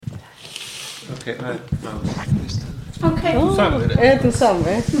Okay,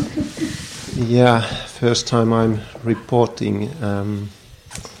 yeah, first time I'm reporting,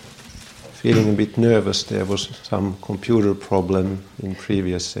 feeling a bit nervous. There was some computer problem in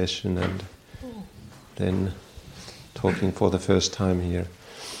previous session and then talking for the first time here.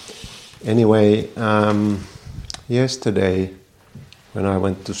 Anyway, yesterday when I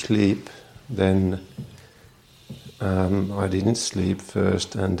went to sleep, then I didn't sleep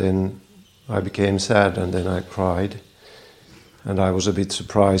first, and then I became sad, and then I cried. And I was a bit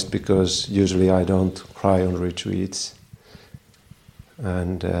surprised because usually I don't cry on retreats.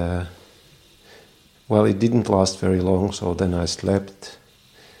 And well, it didn't last very long, so then I slept.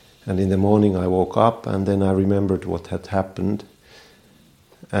 And in the morning I woke up, and then I remembered what had happened.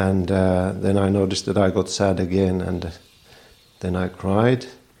 And then I noticed that I got sad again, and then I cried.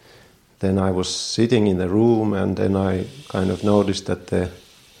 Then I was sitting in the room, and then I kind of noticed that the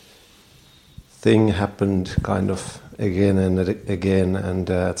thing happened kind of again and again. And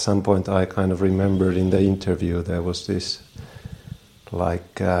at some point I kind of remembered in the interview there was this,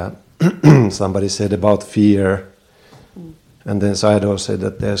 like somebody said about fear. And then Sayadaw said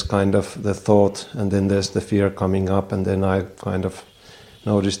that there's kind of the thought, and then there's the fear coming up, and then I kind of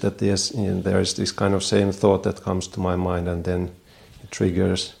noticed that there is this kind of same thought that comes to my mind, and then it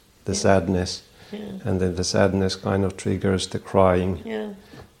triggers the sadness, and then the sadness kind of triggers the crying.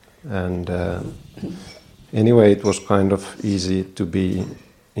 And anyway, it was kind of easy to be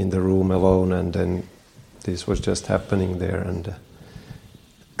in the room alone, and then this was just happening there. And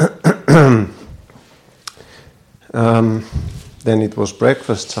then it was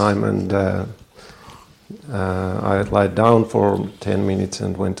breakfast time, and I lied down for 10 minutes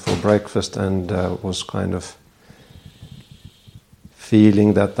and went for breakfast, and was kind of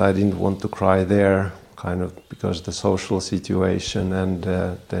feeling that I didn't want to cry there, kind of because the social situation, and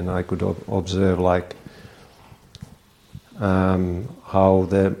then I could observe like how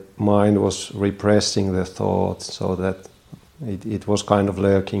the mind was repressing the thoughts, so that it was kind of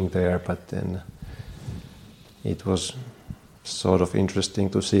lurking there, but then it was sort of interesting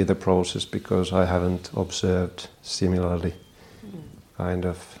to see the process, because I haven't observed similarly kind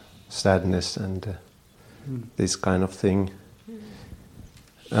of sadness and this kind of thing.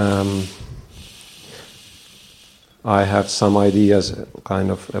 I have some ideas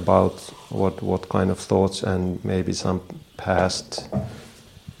kind of about what kind of thoughts and maybe some past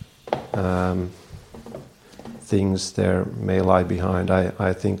things there may lie behind.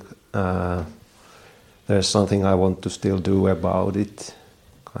 I think there's something I want to still do about it,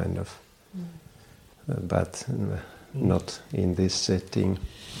 kind of, but not in this setting.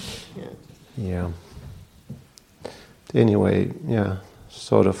 Yeah. Anyway, yeah,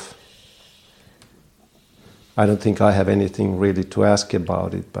 sort of. I don't think I have anything really to ask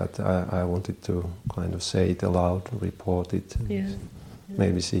about it, but I wanted to kind of say it aloud, report it, and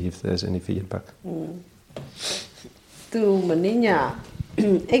maybe see if there's any feedback. Tu maninya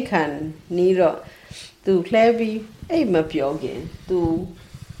ekan niro tu klebi ei ma pyo gen tu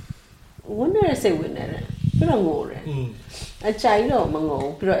wonere sai winere piro ngo re a chai lo ma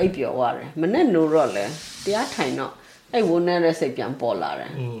ngo piro ei pyo wa re manet no ro le tia thai no ei wonere sai pyan paw la re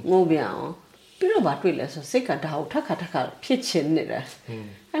ngo pyan o piro ba twai le so sik ka da ho thak kha phit chin ni re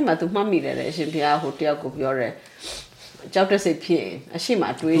ai ma tu ma mi le a shin phya ho tiaw ko pyo re chau tat sai phit a shi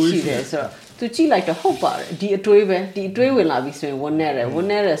ma twai shi le so tu chi like the hope ba di atwai be di atwai win la bi so yin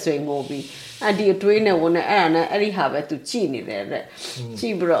wonere so yin ngo bi a di atwai ne won ne a na ari ha be tu chi ni le re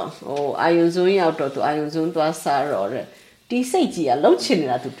chi bro ho ayun zon yaw to tu ayun zon twa sa ro re di sai ji a lou chin ni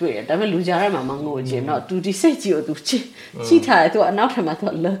la tu twai re da me lu ja ra ma ngo chin no tu di sai ji o tu chi tha tu a naw thai ma tu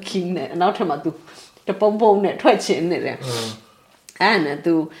looking ne a naw thai ma tu ta pong pong ne thwat chin ni re a na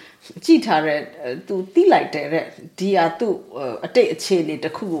tu chi tha re tu ti like de re di a tu a tait a chin ni ta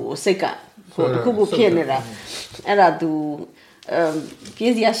khu ko sai ka ho ta khu ko phit ni la a da tu ပြ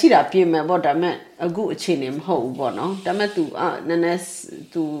င်းစရာရှိတာပြင်းမယ်ပေါ့ဒါပေမဲ့အခုအခြေအနေမဟုတ်ဘူးပေါ့နော်ဒါပေမဲ့ तू နည်းနည်း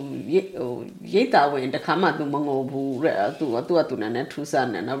तू ရိတ်တာဝင်တခါမှ तू မငိုဘူးတဲ့ तू နည်းနည်းထူးဆန်း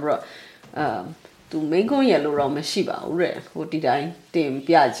နေနော်ပြီးတော့ तू မိန်းကုန်းရလို့တော့မရှိပါဘူးတဲ့ဟိုဒီတိုင်းတင်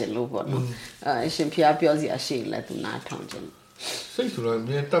ပြခြင်းလို့ပေါ့နော်အရှင်ဖျားပြောစရာရှိရင်လည်း तू နားထောင်ခြင်းစိတ်ဆိုတော့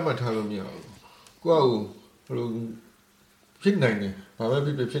မြင်တတ်မှတ်ထားလို့မရဘူးကိုယ့်ကိုဘယ်လိုဖြစ်နိုင်တယ်ဘာပဲ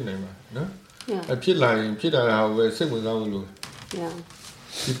ဖြစ်နိုင်မှာနော်အဖြစ်လာရင်ဖြစ်တာဟာပဲစိတ်ဝင်စားလို့ Yeah.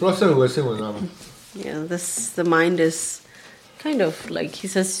 The process was similar. Yeah, the mind is kind of like, he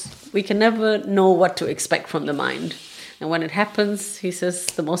says, we can never know what to expect from the mind. And when it happens, he says,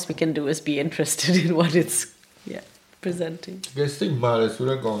 the most we can do is be interested in what it's presenting. Guess male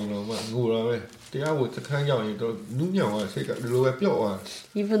sulla gonna ngura they would the kind young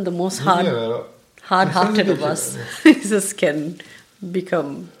Even the most hard-hearted of us Jesus can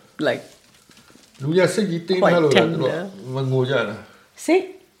become like quite tender.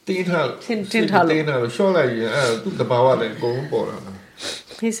 See? He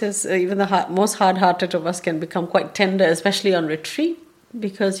says even the most hard-hearted of us can become quite tender, especially on retreat,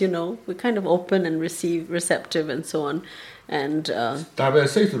 because we're kind of open and receptive and so on, and and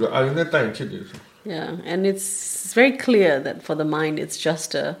it's very clear that for the mind it's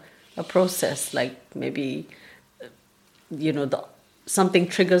just a process, like maybe something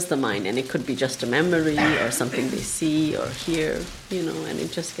triggers the mind, and it could be just a memory or something they see or hear, and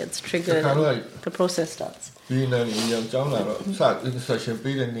it just gets triggered and the process starts.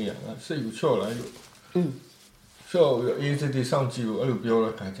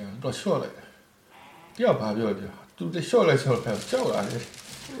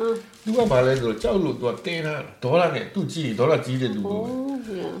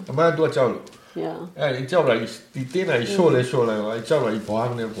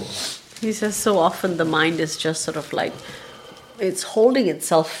 He says so often the mind is just sort of like it's holding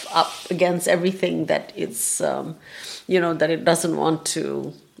itself up against everything that it's that it doesn't want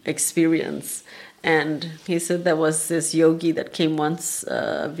to experience. And he said there was this yogi that came once,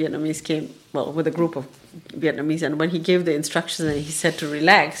 Vietnamese came, with a group of Vietnamese, and when he gave the instructions and he said to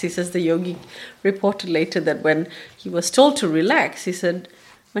relax, he says the yogi reported later that when he was told to relax, he said,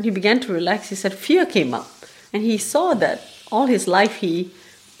 when he began to relax, he said fear came up. And he saw that all his life he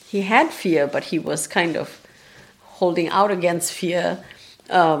had fear, but he was kind of holding out against fear.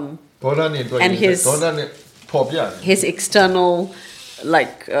 And his external,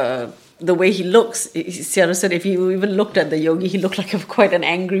 the way he looks, Sayadaw said if you even looked at the yogi, he looked like quite an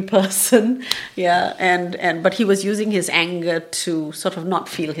angry person. But he was using his anger to sort of not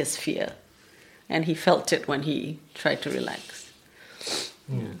feel his fear. And he felt it when he tried to relax.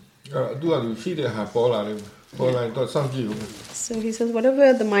 So he says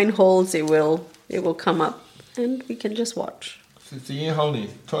whatever the mind holds, it will come up, and we can just watch.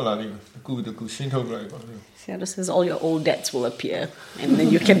 Sayadaw says all your old debts will appear, and then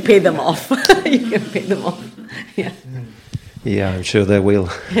you can pay them off. Yeah, I'm sure they will.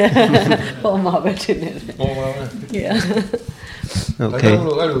 Okay.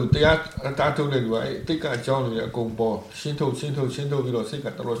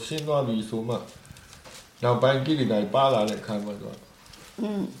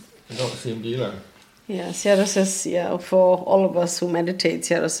 Sayadaw says, for all of us who meditate,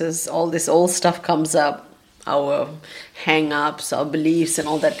 Sayadaw says all this old stuff comes up, our hang-ups, our beliefs and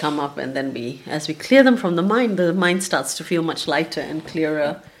all that come up, and then as we clear them from the mind starts to feel much lighter and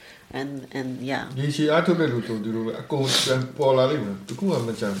clearer. And the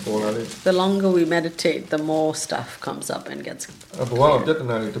longer we meditate, the more stuff comes up and gets clear.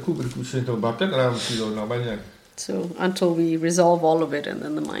 So until we resolve all of it, and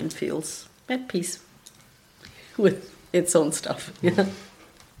then the mind feels at peace with its own stuff.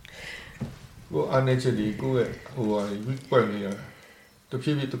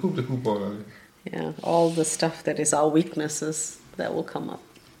 All the stuff that is our weaknesses, that will come up.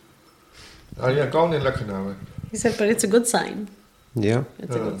 He said, but it's a good sign. Yeah.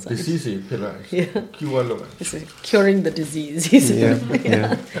 It's a good sign. It's curing the disease. He said.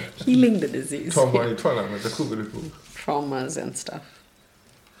 Healing the disease. Traumas and stuff.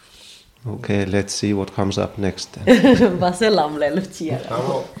 Okay, let's see what comes up next then.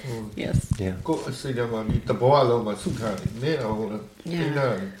 Yes. Yeah.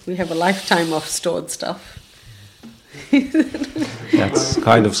 We have a lifetime of stored stuff. That's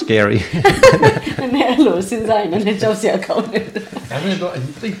kind of scary.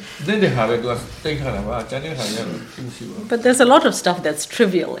 But there's a lot of stuff that's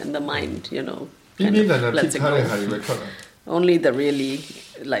trivial in the mind, lets it go. Only the really,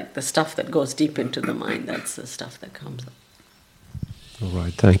 the stuff that goes deep into the mind, that's the stuff that comes up. All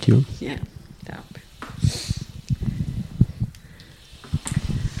right, thank you.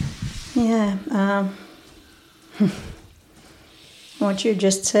 What you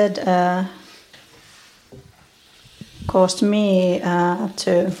just said caused me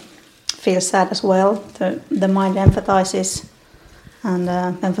to feel sad as well. The mind emphasizes and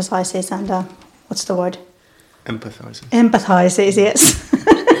what's the word? Empathizes, yes.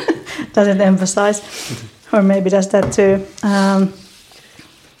 Does it emphasize? Or maybe does that too.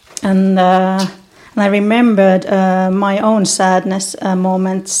 And I remembered my own sadness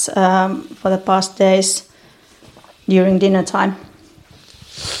moments for the past days during dinner time.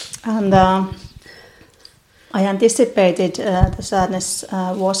 And I anticipated the sadness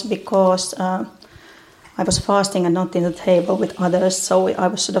was because I was fasting and not in the table with others, so I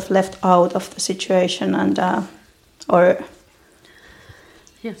was sort of left out of the situation, and or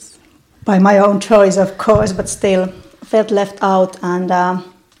Yes. by my own choice, of course, but still felt left out. And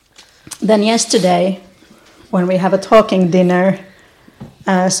then yesterday, when we have a talking dinner,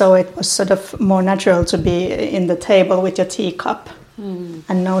 so it was sort of more natural to be in the table with your teacup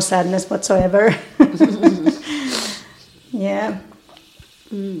and no sadness whatsoever. Yeah.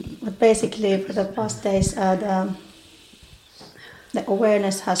 But basically, for the past days, the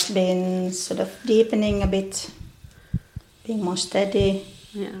awareness has been sort of deepening a bit, being more steady.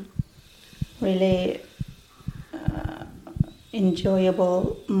 Yeah. Really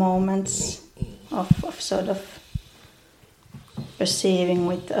enjoyable moments of sort of perceiving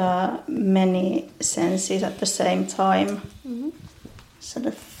with many senses at the same time, sort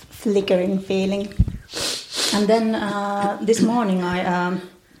of flickering feeling. And then this morning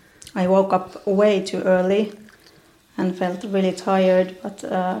I woke up way too early and felt really tired, but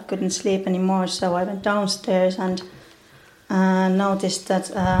couldn't sleep anymore, so I went downstairs and noticed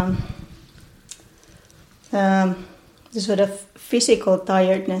that the sort of physical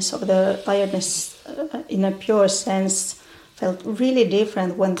tiredness, or the tiredness in a pure sense, felt really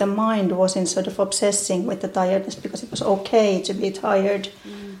different when the mind wasn't sort of obsessing with the tiredness, because it was okay to be tired.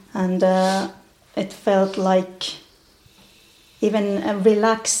 And it felt like even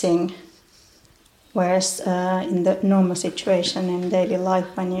relaxing, whereas in the normal situation in daily life,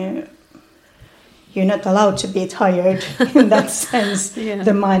 when you're not allowed to be tired in that sense,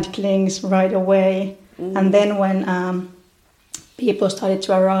 the mind clings right away. And then when people started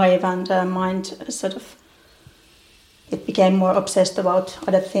to arrive and mind sort of, it became more obsessed about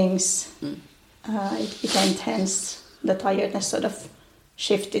other things, it became tense. The tiredness sort of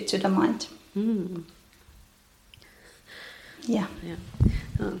shifted to the mind. Yeah.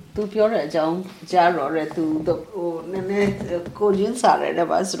 Tu ပြောတဲ့အကြောင်းကြားတော့တဲ့ तू ဟိုနည်းနည်းကိုရင်းစားတယ်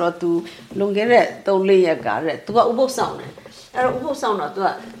ပါဆိုတော့ तू လွန်ခဲ့တဲ့ 3-4 ရက်ကတဲ့ तू ကဥပုသ်ဆောင်တယ်အဲ့တော့ဥပုသ်ဆောင်တော့ तू က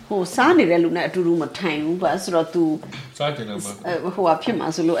ဟိုစားနေတဲ့လူနဲ့အတူတူမထိုင်ဘူးပါဆိုတော့ तू စားကြတယ်မှာဟိုဟာဖြစ်မှာ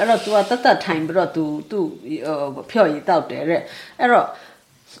ဆိုလို့အဲ့တော့ तू ကတတ်ထိုင်ပြီးတော့ तू ဖြော့ရည်တောက်တယ်တဲ့အဲ့တော့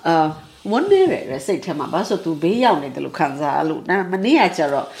ဝန်းနေတယ်စိတ်ထဲမှာဘာလို့ तू ဘေးရောက်နေတယ်လို့ခံစားလို့ဒါမနေ့ကကျ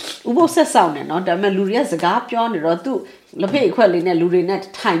တော့ဥပုသ်ဆက်ဆောင်တယ်เนาะဒါပေမဲ့လူတွေကစကားပြောနေတော့ तू လက်ဖေးအခွက်လေးနဲ့လူတွေနဲ့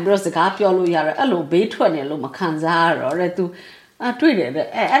ထိုင်ပြီးတော့စကားပြောလို့ရတယ်အဲ့လိုဘေးထွက်နေလို့မခံစားရတော့တဲ့ तू တွေ့တယ်တဲ့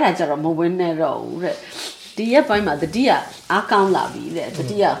အဲ့ဒါကျတော့မဝင်းနဲ့တော့ဘူးတဲ့ဒီရက်ပိုင်းမှာတတိယအားကောင်းလာပြီတဲ့တ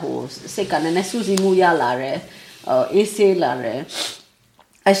တိယဟိုစိတ်ကလည်းစူးစီးမှုရလာတယ်အေးဆေးလာတယ်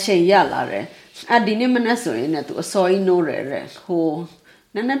အရှိန်ရလာတယ်ဒီနေ့မနေ့ဆိုရင်လည်း तू အစောကြီးနိုးတယ်တဲ့ဟို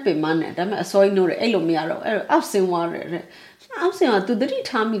နည်းနည်းပင်မနဲ့ဒါပေမဲ့အစောကြီးနိုးတယ်အဲ့လိုမရတော့အဲ့အောက်ဆင်းသွားတယ်တဲ့အောက်ဆင်းက तू တတိ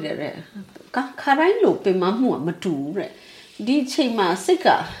ထားမိတယ်တဲ့ခါတိုင်းလိုပင်မမှုကမတူဘူးတဲ့ဒီအချိန်မှာစိတ်က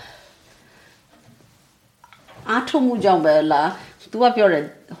အားထုတ်မှုကြောင့်ပဲလား तू ကပြောတယ်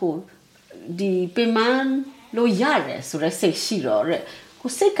ဟိုဒီပင်မလို့ရတယ်ဆိုတဲ့စိတ်ရှိတော့တဲ့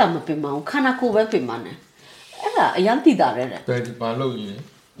ကိုစိတ်ကမပင်မအောင်ခန္ဓာကိုယ်ပဲပင်မနဲ့အဲ့ဒါအရင်သိတာတဲ့ဒီဘာလို့ရင်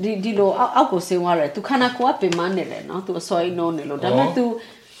ဒီလိုအောက်ကိုဆင်းသွားတယ် तू ခန္ဓာကိုယ်ကပင်မနေတယ်နော် तू အစောကြီးနိုးနေလို့ဒါပေမဲ့ तू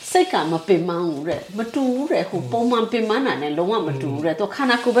စိတ်ကမပင်မဘူးတဲ့မတူဘူးတဲ့ဟိုပုံမှန်ပင်မနာနဲ့လုံးဝမတူဘူးတဲ့ तू ခန္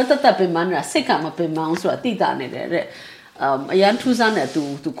ဓာကိုယ်ပဲတတ်ပင်မနေတာစိတ်ကမပင်မအောင်ဆိုတာသိတာနေတယ်တဲ့အရန်ထူးဆန်းတယ်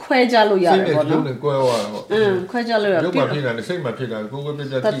तू ခွဲကြလို့ရတယ်ပေါ့နော်စိတ်နဲ့ကွဲသွားတာပေါ့ခွဲကြလို့ရရုပ်မှဖြစ်တာနဲ့စိတ်မှဖြစ်တာကိုယ်ပြပြ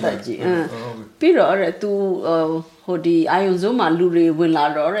သိတာပြီးတော့တဲ့ तू ဟိုဒီအာယုံစုံမှာလူတွေဝင်လာ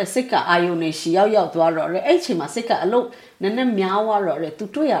တော့တဲ့စိတ်ကအာယုံနေရှီရောက်သွားတော့တဲ့အဲ့ချိန်မှာစိတ်ကအလုံးနည်းနည်းများသွားတော့တဲ့ तू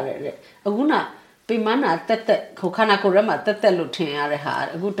တွေ့ရတယ်တဲ့အခုနပင်မနာတက်ဟိုခန္ဓာကိုယ်ထဲမှာတက်လို့ထင်ရတဲ့ဟာ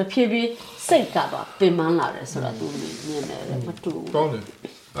အခုတဖြည်းဖြည်းစိတ်ကတော့ပင်မလာတယ်ဆိုတော့ तू မြင်တယ်မတူဘူးကောင်းတယ်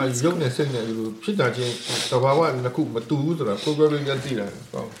ရုပ်နဲ့စိတ်နဲ့ဖြစ်တာချင်းတဘာဝနှစ်ခုမတူဘူးဆိုတာကိုယ်ပဲသိတာ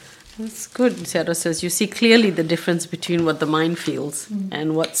ကောင်း It's good. Sayadaw says you see clearly the difference between what the mind feels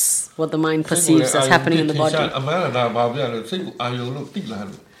and what the mind perceives as happening in the body.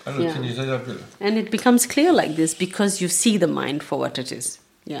 And it becomes clear like this because you see the mind for what it is.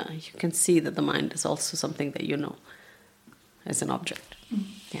 Yeah, you can see that the mind is also something that you know as an object.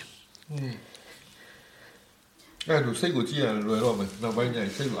 Yeah. Then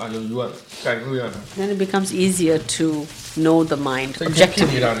it becomes easier to know the mind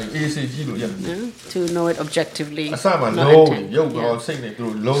objectively. To know it objectively.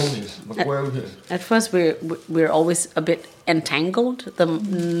 At first we're always a bit entangled,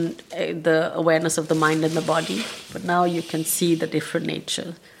 the awareness of the mind and the body, but now you can see the different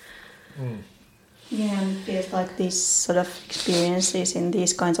nature. Yeah, and it feels like these sort of experiences in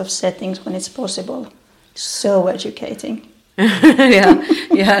these kinds of settings when it's possible. So educating.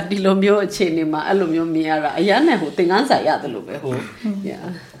 yeah, di lo myo achene ma ai lo myoမြင်ရတာအရန်နဲ့ဟိုသင်ခန်းစာရတယ်လို့ပဲဟို yeah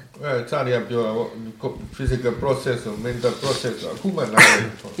စရပြောတာပေါ့ physical process or mental process အခုမှနားလည်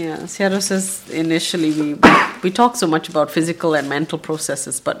Yeah, Sayadaw says initially we talk so much about physical and mental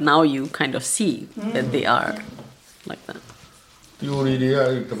processes, but now you kind of see that they are like that. theory တွေက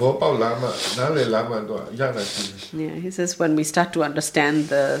သဘောပေါက်လာမှနားလည်လာမှတော့ရတာရှိတယ် Yeah, he says when we start to understand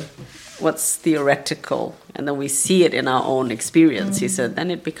what's theoretical and then we see it in our own experience, he said, then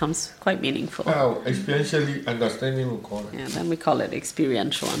it becomes quite meaningful. How experientially understanding ကိုခေါ်တယ် Yeah, then we call it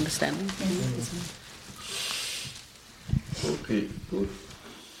experiential understanding. Okay, good.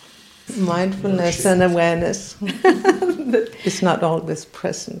 Mindfulness and awareness is not always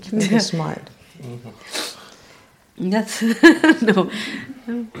present in this mind. Yes. No.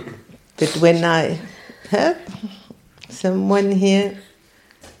 But when I have someone here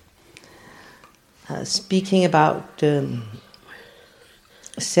speaking about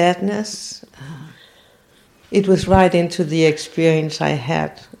sadness, it was right into the experience I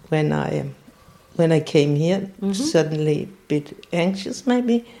had when I came here. Suddenly a bit anxious,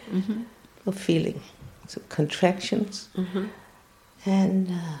 maybe, or feeling some contractions, and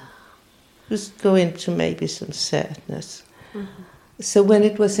just go into maybe some sadness. So when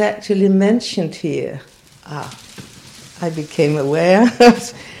it was actually mentioned here, I became aware.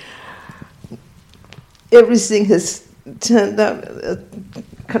 Everything has turned up,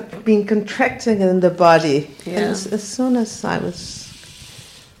 been contracting in the body. Yeah. And as soon as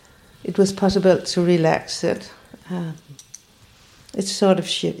it was possible to relax it, it sort of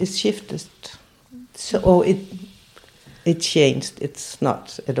shifted. So it changed. It's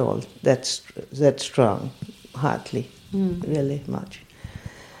not at all that strong, hardly, really much.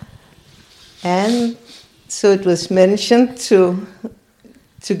 And so it was mentioned to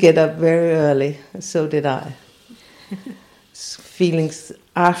get up very early. So did I. Feelings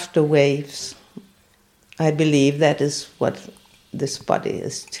after waves. I believe that is what this body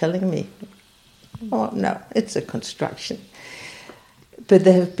is telling me. Oh no, it's a construction. But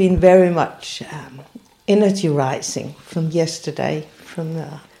there have been very much energy rising from yesterday,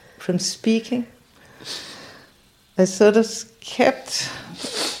 from speaking. I sort of kept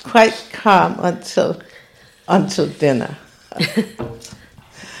quite calm until dinner.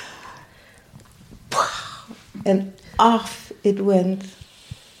 And off it went.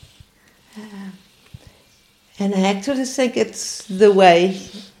 And I actually think it's the way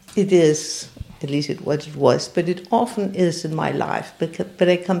it is, at least what it was, but it often is in my life. But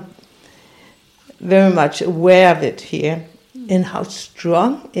I come very much aware of it here and how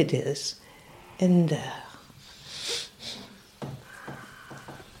strong it is, and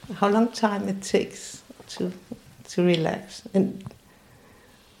how long time it takes to relax, and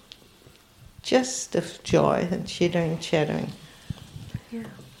just of joy and chattering. Yeah.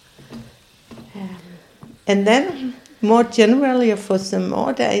 And then, more generally, for some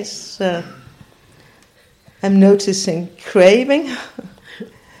more days, I'm noticing craving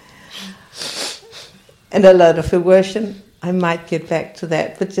and a lot of aversion. I might get back to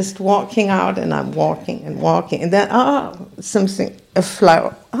that, but just walking out, and I'm walking, and then, a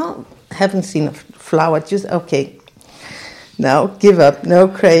flower. Oh, haven't seen a flower, just, okay. No, give up, no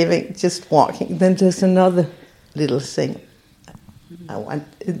craving, just walking. Then there's another little thing. I want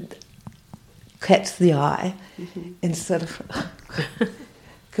to catch the eye and sort of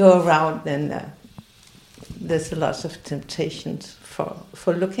go around, and there's a lot of temptations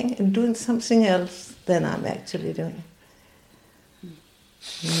for looking and doing something else than I'm actually doing.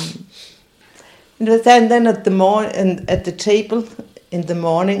 And then at the table in the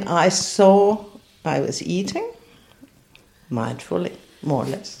morning, I saw I was eating mindfully, more or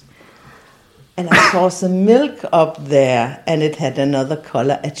less. And I saw some milk up there, and it had another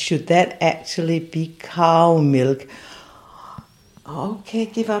color. And should that actually be cow milk? Okay,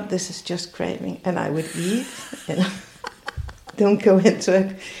 give up, this is just craving. And I would eat, and don't go into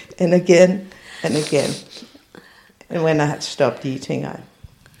it. And again, and again. And when I had stopped eating,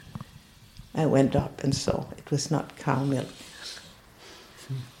 I went up and saw it was not cow milk.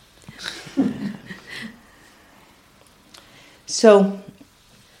 So,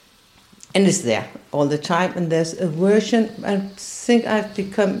 and it's there all the time, and there's aversion. I think I've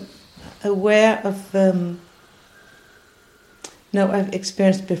become aware of, I've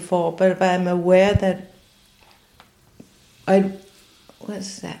experienced before, but I'm aware that I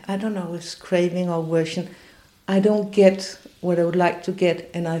don't know, it's craving or aversion. I don't get what I would like to get,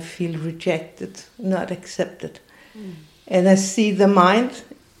 and I feel rejected, not accepted. And I see the mind,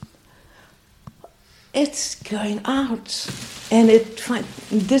 it's going out, and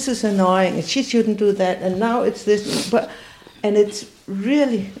this is annoying, and she shouldn't do that, and now it's this, but And it's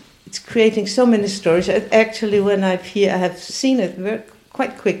creating so many stories. Actually, when I'm here, I have seen it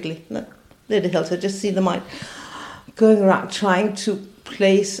quite quickly. Not little else, I just see the mind going around trying to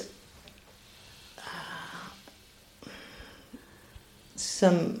place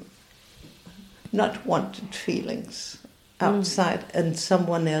some not wanted feelings outside and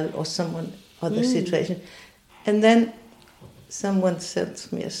someone else or someone other situation. And then someone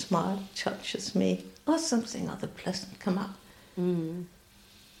sends me a smile, touches me, or something other pleasant come out. And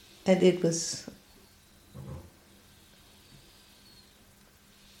it was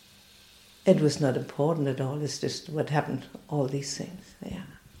not important at all. It's just what happened, all these things. Yeah.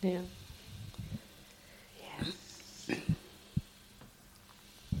 Yeah. Yes.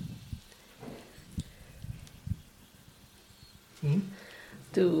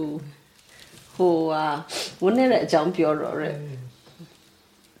 To who one at jump your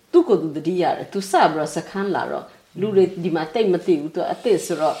tu ko du di yare tu sabra sakan la ro lu re di ma tai ma ti tu ate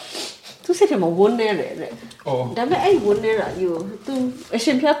so ro tu se ma won ne re da me ai won ne ra you tu a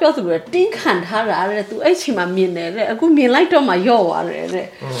shin phya pyaw tu re tin khan tha ra re tu ai chi ma myin ne re aku myin lai to ma yaw wa re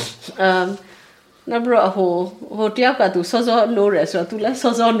na bro ho tiao ka tu so no re so tu la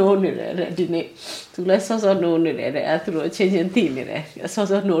so no ni re di ne tu la so no ni re a tu ro chin ti ni re so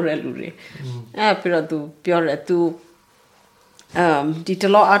no re lu re a pero tu pyo re tu di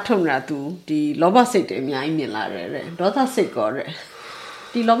tlo a thong ra tu di loba sait de amyai myin la re dotha sait ko re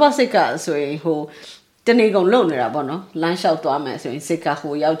di loba sait ka so yin ho tane gong lou ni ra bo no lan shao twa ma so yin sait ka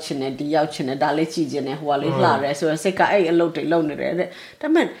ho yaw chin ne di yaw chin ne da le chi chin ne ho le hla re so sait ka ai a lou de lou ni re da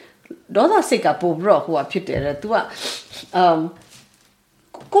men dotha sait ka po bro ho a phit de re tu a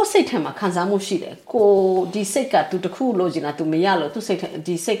ko sait the ma khan sa mu shi de ko di sait ka tu takhu lo jin na tu me ya lo tu sait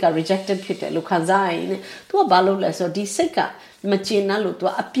di sait ka rejected phit de lo khan sa yin tu a ba lo le so di sait ka ma chin na lo tu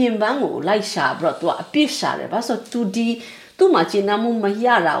a pyin ban ko lai sha bro tu a pit sha de ba so tu di tu ma chin na mu ma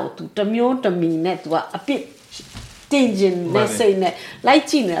ya ra o tu ta myo ta mi ne tu a pit tin jin ne sai ne lai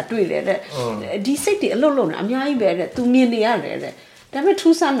chi na twi le de di sait ti a lo lo na a mya yi be de tu myin ne ya de da me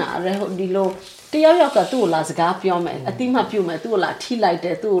thu san na re ho di loတယောက်ယောက်ကသူ့ကိုလာစကားပြောမယ်အတိမပြုတ်မယ်သူ့ကိုလာထိလိုက်တ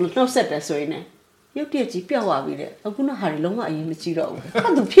ယ်သူ့ကိုနှုတ်ဆက်တယ်ဆိုရင်ねရုပ်တရက်ကြီးပြောက်သွားပြီတဲ့အခုနဟာတွေလုံးဝအရင်မကြည့်တော့ဘူး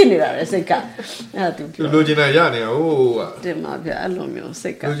အဲ့သူဖြစ်နေတာလေစိတ်ကအဲ့သူပြောလိုချင်တာရနေတာဟိုးကတင်ပါဗျအဲ့လိုမျိုးစိ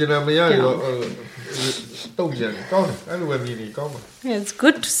တ်ကလိုချင်တာမရရင်တော့တုတ်ပြန်ကောင်းတယ်အဲ့လိုပဲမြင်နေကောင်းပါ It's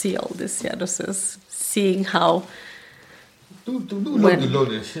good to see all this seeing how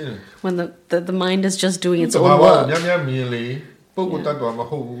when the mind is just doing its own work ညညမြင်လေပုဂ္ဂိုလ်တ attva မ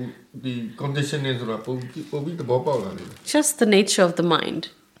ဟုတ်ဘူးဒီ conditioning ဆိုတာပုံပြီးသဘောပေါက်လာတယ် Just the nature of the mind,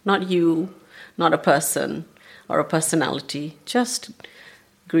 not you, not a person or a personality. Just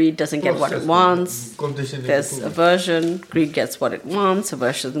greed doesn't get what it wants. There's aversion. Greed gets what it wants.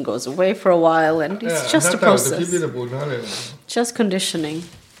 Aversion goes away for a while, and it's just a process. Just conditioning.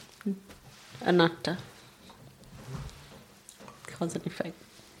 Anatta. Cause and effect.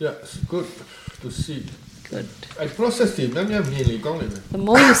 Yeah, it's good to see. Good. The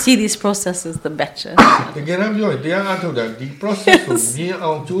more you see these processes, the better.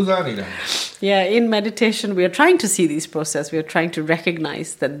 Yeah, in meditation, we are trying to see these processes. We are trying to recognize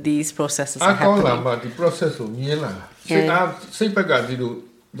that these processes are happening.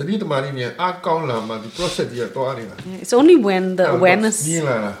 It's only when the awareness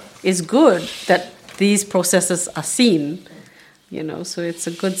is good that these processes are seen, so it's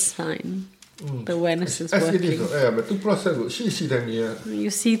a good sign. The awareness is working.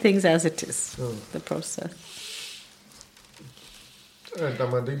 You see things as it is, the process.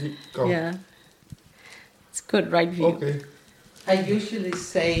 Yeah. It's good, right view. Okay. I usually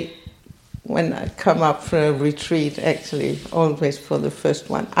say, when I come up for a retreat, actually, always for the first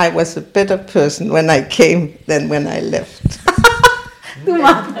one, I was a better person when I came than when I left.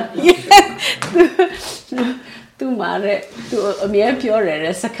 Tu mare tu mie pyo re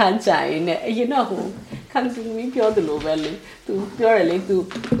sakan chai ne kan tu mi pyo de lo be le tu pyo re le tu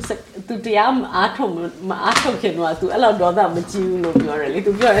tia a thom ma a thok khin wa tu a law do da ma ji lo pyo re le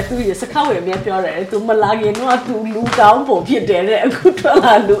tu pyo re tu ye sakan we mie pyo re tu ma la kin no tu lu kaung po phit de re aku twat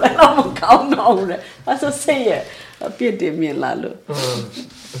la lu a law ma kaung no re ba so sai ye a phit de myin la lo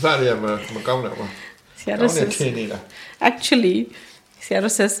a sa de ma kaung da ba actually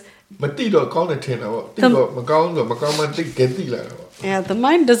Sayadaw says Yeah, the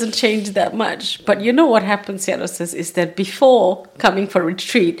mind doesn't change that much. But you know what happens, Sayadaw says, is that before coming for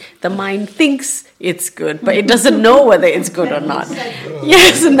retreat, the mind thinks it's good, but it doesn't know whether it's good or not.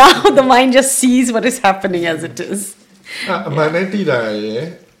 Yes, now the mind just sees what is happening as it is.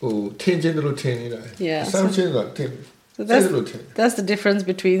 Yeah. So that's the difference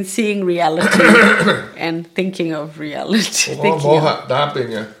between seeing reality and thinking of reality.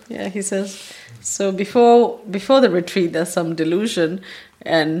 Yeah, he says. So before the retreat, there's some delusion,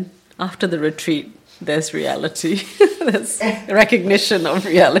 and after the retreat, there's reality. There's recognition of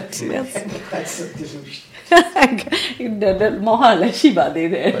reality. Yes.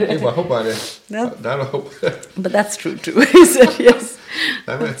 But that's true too. He said yes.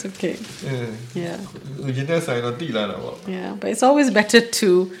 That's okay. Yeah. Yeah, but it's always better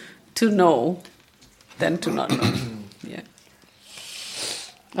to know than to not know. Yeah.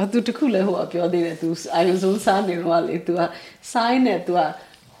 သူတခုလည်းဟိုပြောသေးတယ်သူအာယုံဆုံးစားနေတော့လေသူကစိုင်းနဲ့သူက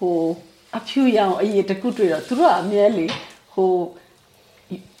ဟိုအဖြူရောင်အရေးတခုတွေ့တော့သူတို့ကအမြဲလေဟို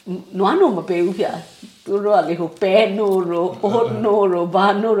နွားနို့မပေးဘူးဗျာသူတို့ကလေဟိုပဲနို့ရောအိုးနို့ရောဘာ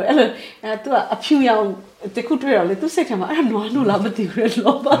နို့ရောအဲ့သူကအဖြူရောင်တခုတွေ့တော့လေသူစိတ်ထဲမှာအဲ့နွားနို့လားမသိဘူး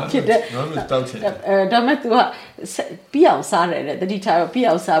လောဘဖြစ်တဲ့နွားနို့တောက်ချင်ဒါမဲ့သူကပြီးအောင်စားတယ်တဲ့တတိထားတော့ပြီး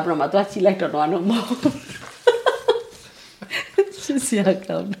အောင်စားပြီးတော့မှသူကချိလိုက်တော့နွားနို့မဟုတ်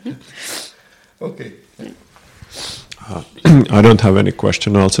Okay. I don't have any question.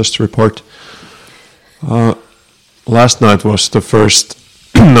 I'll just report. Last night was the first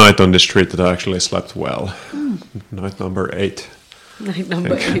night on the street that I actually slept well. Night number 8. Night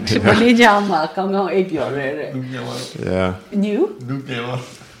number 8. Yeah. New?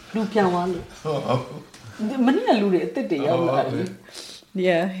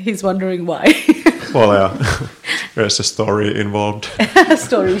 Yeah, he's wondering why. Well, yeah. There's a story involved.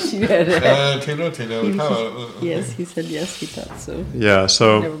 Story she read. Yes, he said yes, he thought so. Yeah,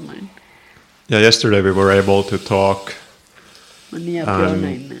 so never mind. Yeah, yesterday we were able to talk.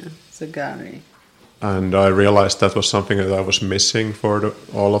 And I realized that was something that I was missing for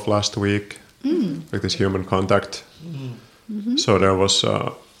all of last week, like this human contact. So there was,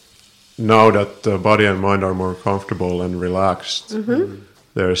 now that the body and mind are more comfortable and relaxed,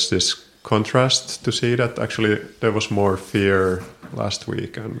 there's this contrast to see that actually there was more fear last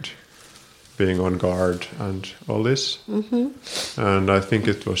week and being on guard and all this. And I think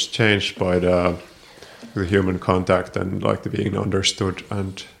it was changed by the human contact and like the being understood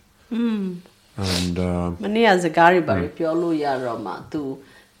and Mania Zagari Bari Piolo Yaroma to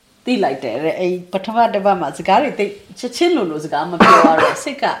tea like that. A Patava de Bama Zagari, Chichilo Zagama Piora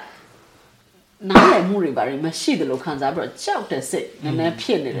Sika. Now Muri Bari, Mashi the Lokanzabra, shout as it, and a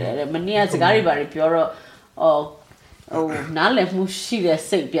pian, Mania Zagari Bari Piora or Nale Mushi the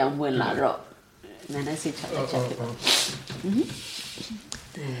Sapian when La Rock. Then I say,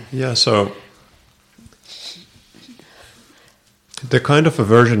 yeah, so the kind of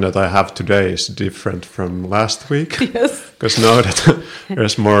aversion that I have today is different from last week. Yes. Because now that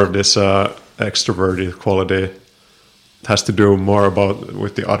there's more of this extroverted quality, it has to do more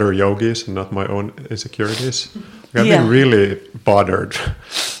with the other yogis and not my own insecurities. I've been really bothered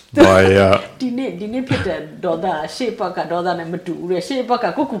by Dine Peter Doda, Shepaka Doda and Matu,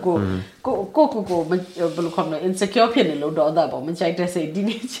 Shepaka Kuku, Bulcom, insecure Penelo Doda, which I say,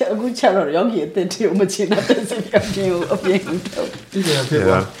 Dine Gucharo Yogi, the two machine of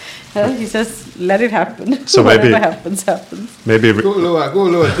he says, let it happen. So maybe whatever happens. Maybe go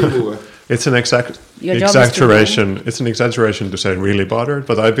lower. It's an exaggeration. It's an exaggeration to say really bothered,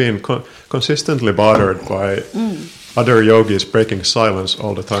 but I've been consistently bothered by other yogis breaking silence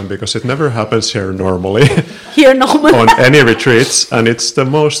all the time because it never happens here normally. On any retreats, and it's the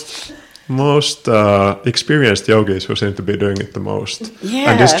most experienced yogis who seem to be doing it the most.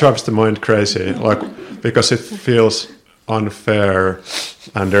 Yeah. And this drives the mind crazy, like because it feels unfair,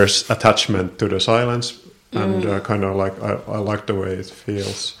 and there's attachment to the silence, and kind of like I like the way it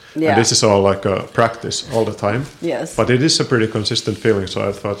feels. Yeah. And this is all like a practice all the time. Yes. But it is a pretty consistent feeling, so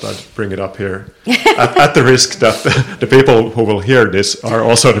I thought I'd bring it up here. at the risk that the people who will hear this are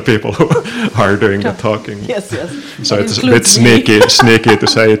also the people who are doing the talking. Yes. So it's a bit sneaky to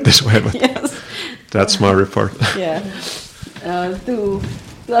say it this way, but that's my report. Yeah. To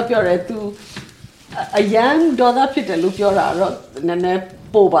appear to a young Doda Peter Lupiora, Nana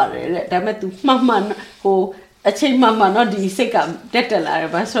Pobare, Dametu Mamman who a chain mamma not the seka detala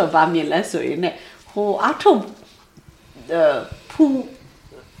baso bamila so in it who ato pu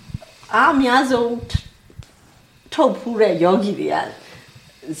amiazo top pure yogi dia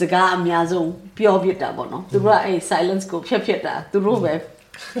zaga amiazo pure bita bono to a silence go pia to robe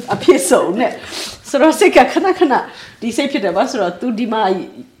a piece net so seka kana di say pita baso to dima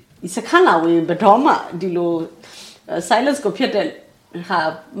is a kana we bedoma dilo silence go pia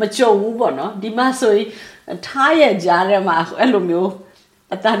ha macho bono dima so ထားရကြတယ်မှာအဲ့လိုမျိုး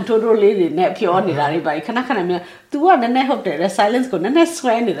အတန်တိုးတိုးလေးတွေနဲ့ပြောနေတာတွေပါခဏခဏမြင် तू ကနည်းနည်းဟုတ်တယ် silence ကိုနည်းနည်း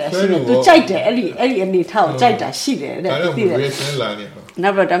ဆွဲနေတယ်ရှိတယ် तू ကြိုက်တယ်အဲ့ဒီအနေထားကိုကြိုက်တာရှိတယ်တဲ့ ဒါ သိတယ် reaction လာနေတော့ နော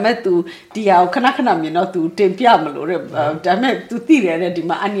က်တော့ဒါမဲ့ तू ဒီဟာကိုခဏခဏမြင်တော့ तू တင်ပြမလို့တဲ့ဒါမဲ့ तू သိတယ်တဲ့ဒီ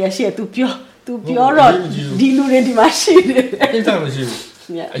မှာအန်ရရှိရ तू ပြောတော့ဒီလူတွေဒီမှာရှိတယ် ကိစ္စမရှိဘူး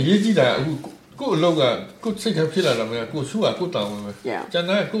အရေးကြီးတာအခုကို့အလုပ်ကကို့စိတ်ထဲဖြစ်လာတာမျိုးကို့ဆူကကို့တောင်းဝင်ပဲကျန်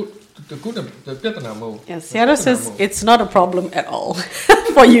တဲ့ကို့ပြဿနာမဟုတ် Yes, Sayadaw says it's not a problem at all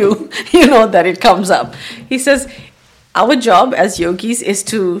for you. You know that it comes up. He says our job as yogis is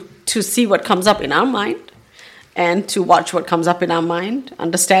to see what comes up in our mind and to watch what comes up in our mind,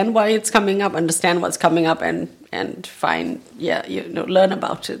 understand why it's coming up, understand what's coming up and find learn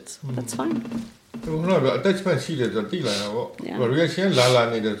about it. That's fine. ဘယ်လိုလဲ attachment ရှိတယ်ဆိုတော့တိလာတာပေါ့ reaction လာ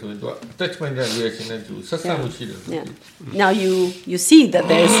နေတယ်ဆိုရင်သူ attachment နဲ့ reaction နဲ့သူဆက်ဆက်မှုရှိတယ် Now you see that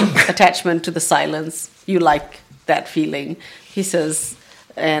there's attachment to the silence. You like that feeling. He says,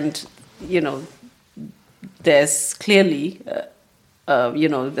 and there's clearly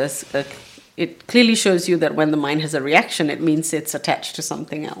it clearly shows you that when the mind has a reaction, it means it's attached to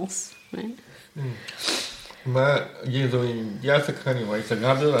something else, right? မရေဆိုရင်တရားစခန်းနေမှာစ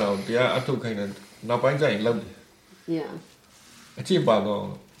ကားပြောတာကိုတရားအထုတ်ခိုင်းတယ်နောက်ပိုင်းကျရင်လောက်တယ် Yeah. အကျင့်ပါတော့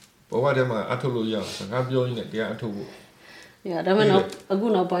ဘဝထဲမှာအထုတ်လို့ရအောင်စကားပြောရင်းနဲ့တရားအထုတ်ဖို့ Yeah, ဒါမှမဟုတ်အခု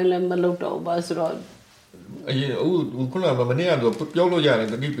နောက်ပိုင်းလည်းမလုပ်တော့ဘူးဆိုတော့ အရင်အခုခုနကမနေ့ကတော့ပြောလို့ရတယ်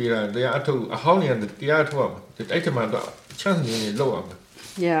တတိပေးတာတရားအထုတ်အဟောင်းနေတယ်တရားအထုတ်ရမှာအဲ့ဒီမှာတော့ chance နေလောက်အောင်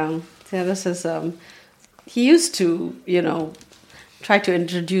Yeah, Sayadaw says he used to, try to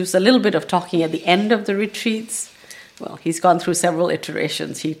introduce a little bit of talking at the end of the retreats. Well, he's gone through several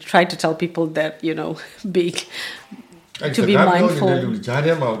iterations. He tried to tell people that, to be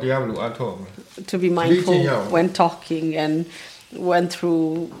mindful when talking, and went through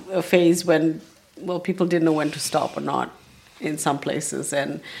a phase when, people didn't know when to stop or not in some places,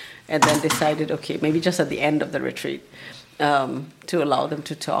 and then decided, okay, maybe just at the end of the retreat to allow them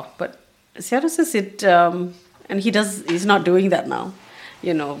to talk. But Sayadaw says it, and he's not doing that now,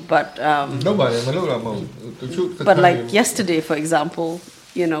 but like yesterday, for example,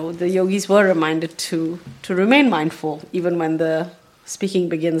 the yogis were reminded to remain mindful even when the speaking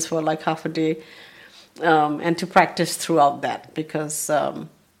begins for like half a day, and to practice throughout that, because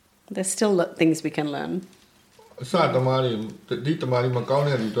there's still things we can learn.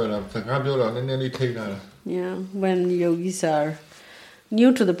 Yeah, when yogis are new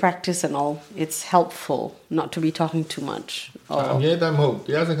to the practice and all, it's helpful not to be talking too much. Yeah,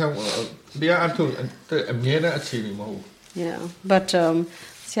 but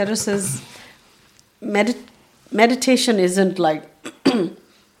Sayadaw says meditation isn't like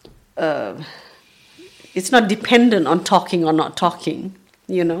it's not dependent on talking or not talking,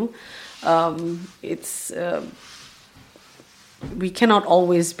 it's we cannot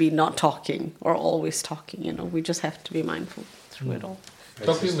always be not talking or always talking, we just have to be mindful through it all.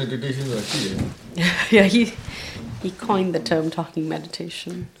 Talking meditation Yeah, he coined the term talking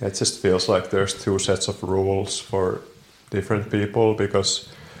meditation. It just feels like there's two sets of rules for different people, because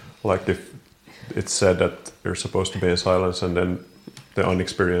like if it's said that you're supposed to be in silence, and then the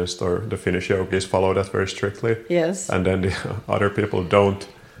unexperienced or the Finnish yogis follow that very strictly. Yes. And then the other people don't.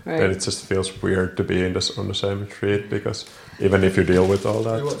 Right. Then it just feels weird to be on the same retreat, because even if you deal with all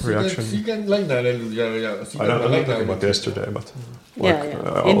that reaction. I don't know about yesterday, but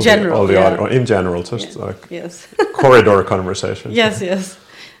in general. In general, just like yes. corridor conversations. Yes.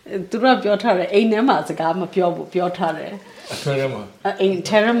 သူတို့ပြောထားတယ်အိမ်ထဲမှာစကားမပြောဘူးပြောထားတယ်အထဲ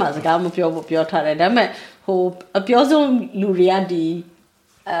မှာစကားမပြောဘူးပြောထားတယ်ဒါပေမဲ့ဟိုအပြောဆုံးလူတွေကဒီ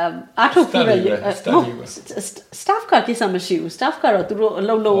အားထုတ်ပြီးတော့ staff ကကိစ္စမရှိဘူး staff ကတော့သူတို့အ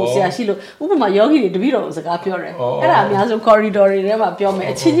လုပ်လုပ်ဆရာရှိလို့ဥပမာယောဂီတွေတပည့်တော်စကားပြောတယ်အဲ့ဒါအများဆုံး corridor တွေထဲမှာပြောမယ်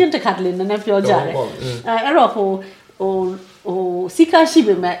အချင်းချင်းတစ်ခါတလေနည်းနည်းပြောကြတယ်အဲ့တော့ဟိုစီကာရှိ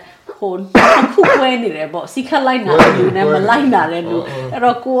ပေမဲ့ဟိုခုကွဲနေတယ်ပေါ့စီခတ်လိုက်နာတယ်လူနဲ့မလိုက်နာတဲ့လူအဲ့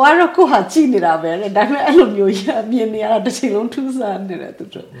တော့ကိုကတော့ကိုဟာကြည့်နေတာပဲဒါပေမဲ့အဲ့လိုမျိုးရမြင်နေရတာတစ်ချိန်လုံးထူးဆန်းနေတယ်သူ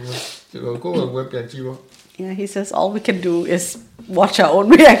တို့ကိုကဝက်ပြန်ကြည့်ပါ Yeah, he says all we can do is watch our own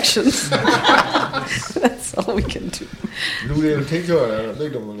reactions. That's all we can do.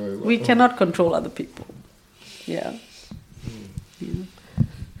 We cannot control other people. Yeah.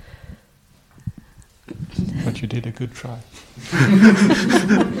 But you did a good try.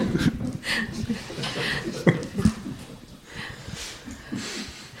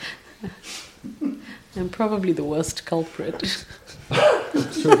 I'm probably the worst culprit.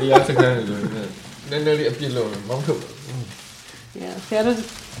 Yeah,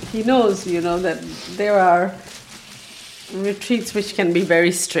 he knows, that there are retreats which can be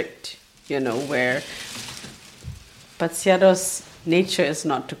very strict, where... But Sayadaw's nature is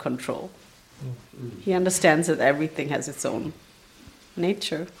not to control. He understands that everything has its own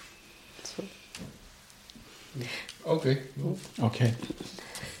nature. So. Okay. Okay.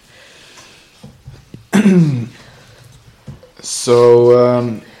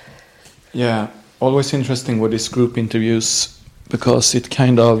 So, always interesting with these group interviews because it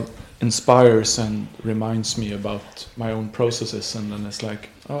kind of inspires and reminds me about my own processes, and then it's like,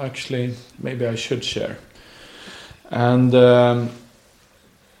 oh, actually, maybe I should share. And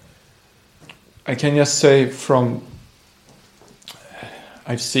I can just say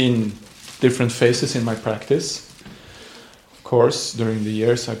I've seen different phases in my practice. Of course, during the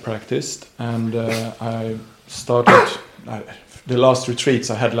years I practiced, and I started the last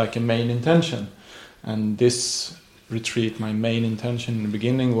retreats. I had like a main intention, and this retreat, my main intention in the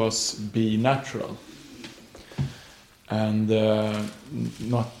beginning was be natural. And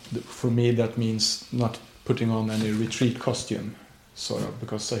not for me that means not putting on any retreat costume, sort of,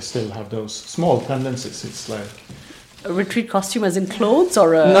 because I still have those small tendencies. It's like a retreat costume as in clothes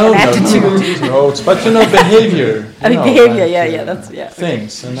or an attitude? No, but behavior. Behavior,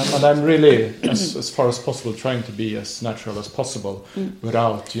 things. And I'm really, as far as possible, trying to be as natural as possible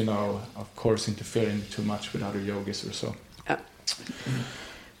without, of course, interfering too much with other yogis or so.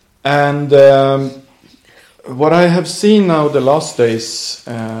 And what I have seen now the last days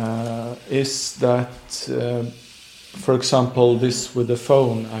is that, for example, this with the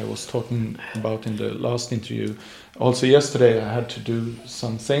phone I was talking about in the last interview. Also yesterday I had to do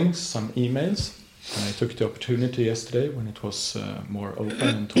some things, some emails, and I took the opportunity yesterday when it was more open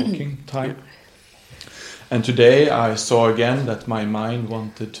and talking time. And today I saw again that my mind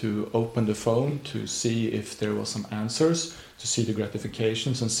wanted to open the phone to see if there was some answers, to see the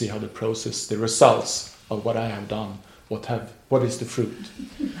gratifications and see how the process, the results of what I have done, what is the fruit.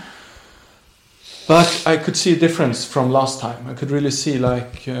 But I could see a difference from last time. I could really see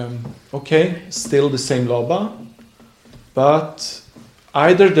still the same loba, but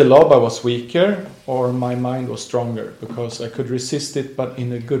either the loba was weaker or my mind was stronger, because I could resist it, but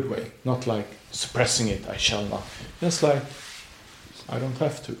in a good way, not like suppressing it, I shall not. Just like, I don't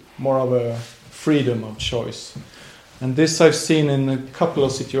have to. More of a freedom of choice. And this I've seen in a couple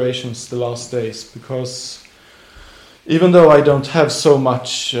of situations the last days, because even though I don't have so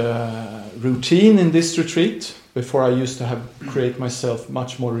much routine in this retreat, before I used to create myself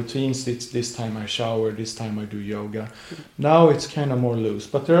much more routines. This time I shower, this time I do yoga. Now it's kind of more loose,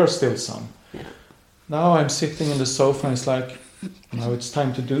 but there are still some. Yeah. Now I'm sitting in the sofa and it's like, now it's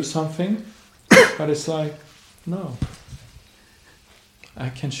time to do something, but it's like, no. I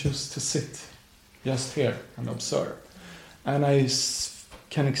can choose to sit just here and observe. And I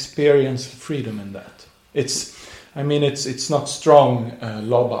can experience freedom in that. It's not strong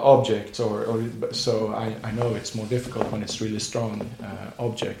loba objects, so I know it's more difficult when it's really strong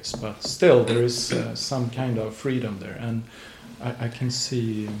objects, but still there is some kind of freedom there, and I can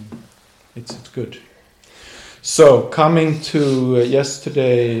see it's good. So coming to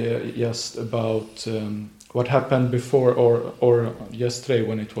yesterday, just about what happened before or yesterday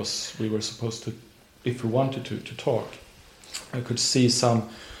when we were supposed to, if we wanted to talk, I could see some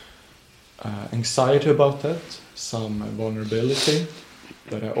anxiety about that, some vulnerability,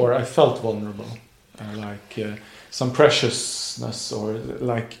 or I felt vulnerable, some preciousness, or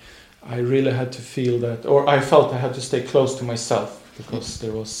like I really had to feel that, or I felt I had to stay close to myself because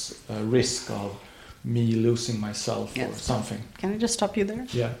there was a risk of me losing myself or something. Can I just stop you there?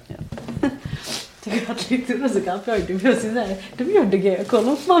 Yeah.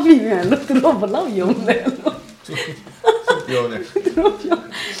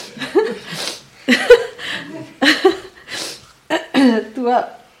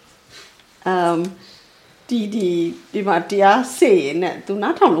 Di ma tia say ne tu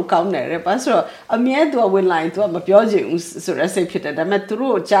na thong lu kaung ne re ba so a mie tu win line tu ma pyo jin so ra sai phit da ma tu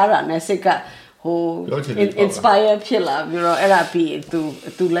ro ja ra ne sai ka ho inspire phit la bi ro era bi tu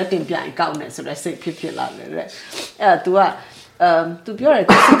let tin pyan kaung ne so ra sai phit la le re tu a tu ပြောတယ်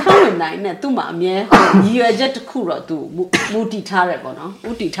စခန်းဝင်နိုင်နဲ့သူ့မှာအမြဲရည်ရွယ်ချက်တစ်ခုတော့သူမူတည်ထားတယ်ပေါ့နော်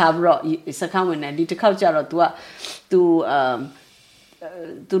မူတည်ထားပြီးတော့စခန်းဝင်နိုင်ဒီတစ်ခေါက်ကျတော့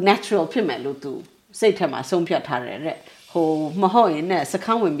သူ natural ဖြစ်မယ်လို့သူစိတ်ထဲမှာဆုံးဖြတ်ထားတယ်တဲ့ဟိုမဟုတ်ရင်နဲ့စခ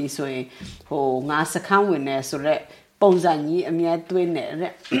န်းဝင်ပြီဆိုရင်ဟိုငါစခန်းဝင်နေဆိုတော့ပုံစံကြီးအမြဲသွင်းနေ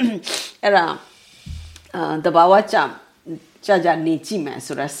တဲ့အဲ့ဒါတဘာဝကြာနေကြည့်မယ်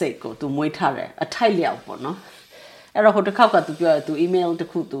ဆိုတော့စိတ်ကိုသူမွေးထားတယ်အထိုက်လျောက်ပေါ့နော်အဲ့တော့ဟိုတစ်ခေါက်ကသူပြောတယ်သူ email တစ်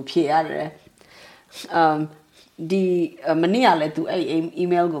ခုသူဖြေရတယ်ဒီမနေ့ကလည်းသူအဲ့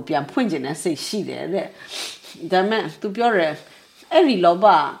email ကိုပြန်ဖွင့်ကျင်တဲ့စိတ်ရှိတယ်တဲ့ဒါပေမဲ့သူပြောတယ်အဲ့ဒီလောဘ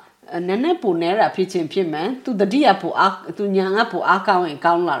nene po nera pitching pitman to the dia po to nyanga po account and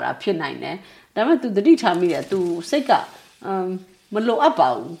count lara pit nine. Dama to the dita media to seka malo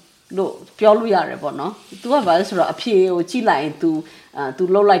apau lo pioluya rebono. To a vice or appear or chila to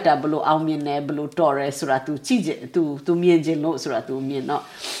low light up below almine below torres sura to chije to mienje no sura to me no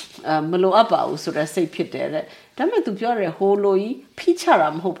malo apau sura say pitere. Dama to pure holoi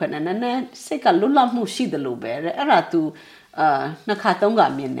picharam hopen and then seka lula mushi the low bear era to Nakatonga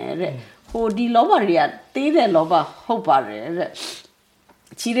minere, who di lovaria, they the lova hopare,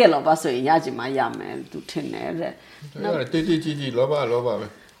 Chile lova so yajima yame to tenere.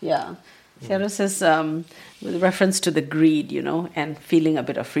 Yeah. Sarah says, with reference to the greed, and feeling a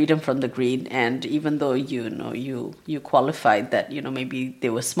bit of freedom from the greed, and even though you qualified that, maybe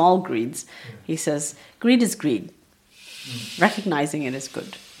there were small greeds, he says, greed is greed. Recognizing it is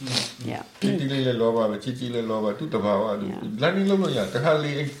good. Yeah.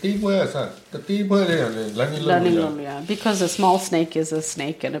 Because a small snake is a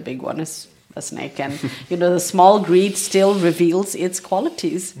snake and a big one is a snake, and the small greed still reveals its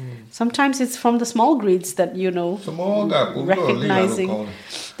qualities. Sometimes it's from the small greeds that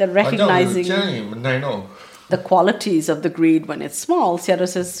recognizing the qualities of the greed when it's small. Sayadaw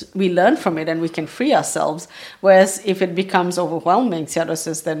says we learn from it and we can free ourselves. Whereas if it becomes overwhelming, Sayadaw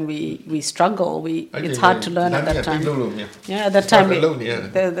says then we struggle. It's hard to learn at that time. Yeah, at that time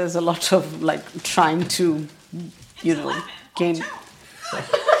there's a lot of trying to, gain.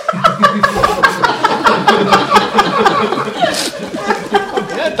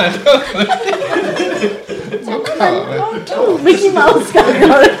 Mickey Mouse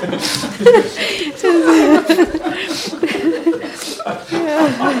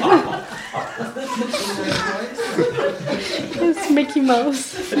It's Mickey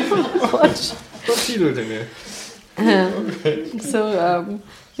Mouse. Watch.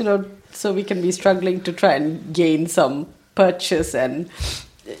 So we can be struggling to try and gain some purchase, and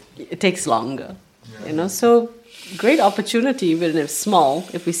it takes longer. So great opportunity, even if small,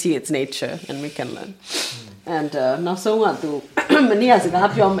 if we see its nature and we can learn. And now so want to many as a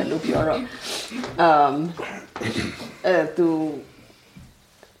happy on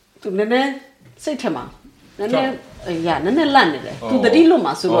to nene say tema nene land to the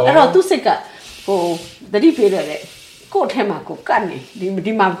diloma so era to seka for the dipere ko tema ko kani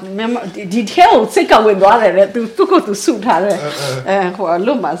di ma detail seka when to go to suit her for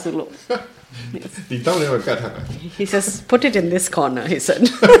loma solo. He says, put it in this corner, he said.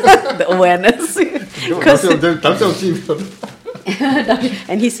 The awareness.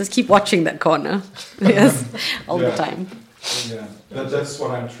 And he says, keep watching that corner. Yes, all the time. Yeah, that's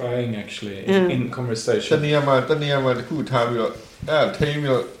what I'm trying actually in conversation. Yeah,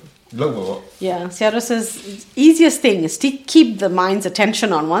 Sayadaw says, easiest thing is to keep the mind's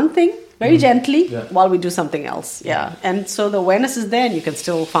attention on one thing very gently while we do something else. Yeah, and so the awareness is there and you can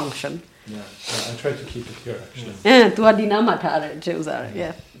still function. Yeah, I try to keep it here actually. Yeah.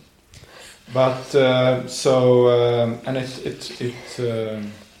 But and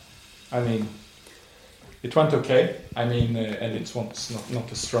it went okay. And it was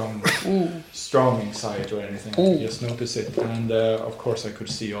not a strong anxiety or anything. I just noticed it, and of course I could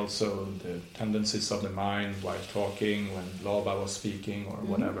see also the tendencies of the mind while talking, when Lova was speaking or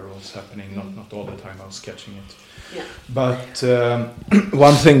whatever was happening. Not all the time I was catching it. Yeah. But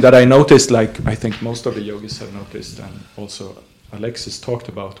one thing that I noticed, I think most of the yogis have noticed, and also Alexis talked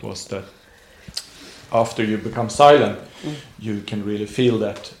about, was that after you become silent, you can really feel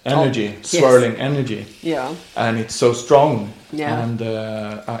that energy, swirling energy. Yeah. And it's so strong. Yeah. And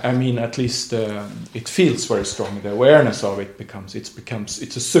at least it feels very strong. The awareness of it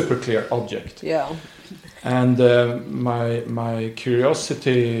it's a super clear object. Yeah. And my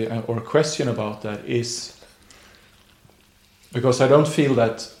curiosity or question about that is, because I don't feel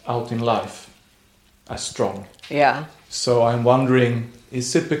that out in life as strong. Yeah. So I'm wondering,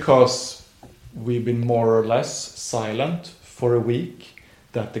 is it because we've been more or less silent for a week,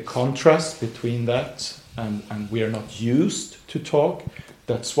 that the contrast between that and we are not used to talk,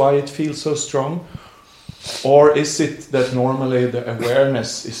 that's why it feels so strong? Or is it that normally the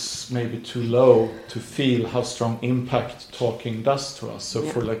awareness is maybe too low to feel how strong impact talking does to us? So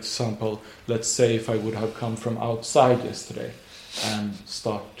for example, let's say if I would have come from outside yesterday and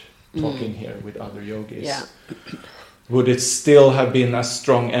start talking here with other yogis, would it still have been a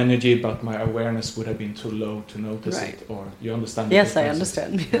strong energy, but my awareness would have been too low to notice it? Or you understand? Yes, I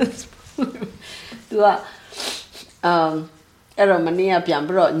understand. Yes. Ero mania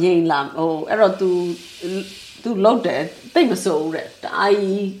piambro nyin lam oh ero tu lok de tai ma so re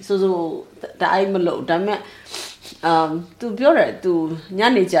dai so dai ma lo da me သူပြောတယ်သူည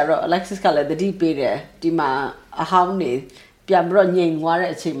နေကြတော့ Alexis ကလည်းတတိပေးတယ်ဒီမှာအဟောင်းနေပြန်ပြီးတော့ငြိမ်သွား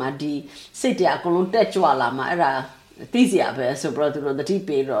တဲ့အချိန်မှာဒီစိတ်တရားအကုန်လုံးတက်ကြွလာမှာအဲ့ဒါသိစရာပဲဆိုပြီးတော့သူတို့တတိ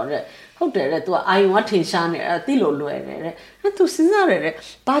ပေးတော့တဲ့ဟုတ်တယ်တဲ့သူကအာယုံကထင်ရှားနေအဲ့သိလို့လွယ်တယ်တဲ့အဲ့သူစဉ်းစားရတယ်တဲ့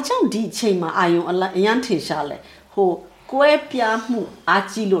ဘာကြောင့်ဒီအချိန်မှာအာယုံအရန်ထင်ရှားလဲဟိုကွဲပြားမှုအား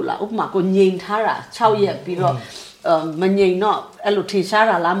ကြီးလို့လားဥပမာကိုငြိမ်ထားတာ6ရက်ပြီးတော့မငြိမ်တော့အဲ့လိုထင်ရှား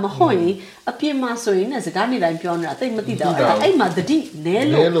တာလားမဟုတ်ရင်အပြစ်မှဆိုရင်လည်းစကားနေတိုင်းပြောနေတာတိတ်မသိတော့အဲ့မှာတတိနဲ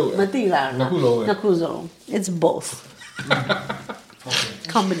လို့မသိတာနှစ်ခုလုံး it's both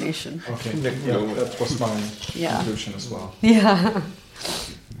combination okay yeah that was my conclusion as well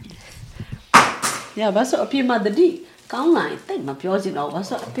yeah ဘာလို့အပြစ်မှတတိကောင်းလာရင်တိတ်မပြောချင်တော့ဘာ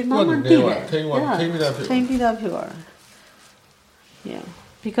လို့အပြစ်မှမသိတယ်ထိန်းပြီးသားဖြစ်သွားတာyeah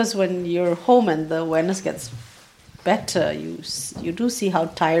because when you're home and the awareness gets better you do see how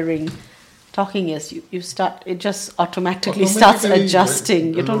tiring talking is you start it just automatically starts adjusting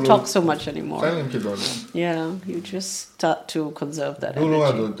you don't talk so much anymore yeah you just start to conserve that energy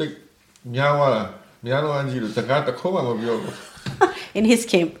in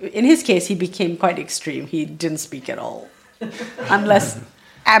his case he became quite extreme he didn't speak at all unless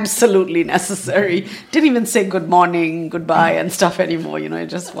absolutely necessary didn't even say good morning goodbye and stuff anymore it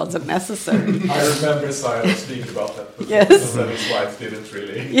just wasn't necessary I remember Sayadaw speaking about that but yes that his wife didn't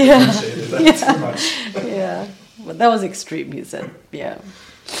really appreciate that too much but that was extreme he said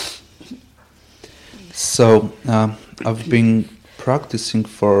so I've been practicing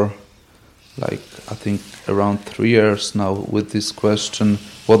for I think around 3 years now with this question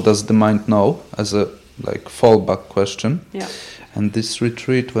what does the mind know as a fallback question and this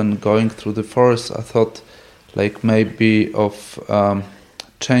retreat when going through the forest I thought maybe of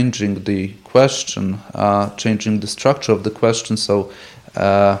changing the question changing the structure of the question so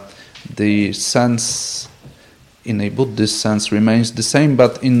the sense in a Buddhist sense remains the same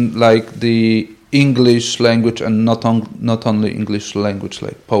but in the English language and not only English language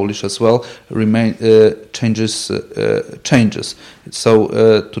like Polish as well changes so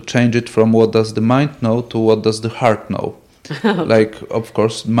to change it from what does the mind know to what does the heart know of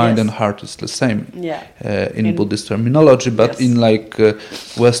course mind and heart is the same in Buddhist terminology but in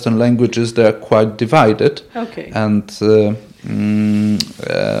Western languages they are quite divided and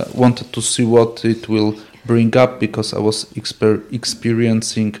wanted to see what it will bring up because I was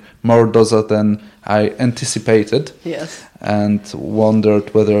experiencing more dosa than I anticipated and wondered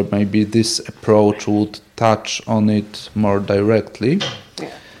whether maybe this approach would touch on it more directly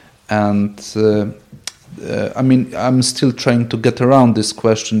and I'm still trying to get around this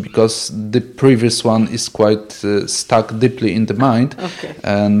question because the previous one is quite stuck deeply in the mind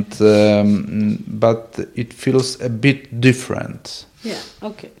and but it feels a bit different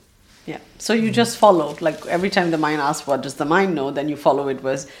so you just followed every time the mind asks what does the mind know then you follow it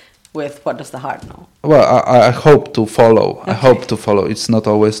with what does the heart know well I hope to follow I hope to follow it's not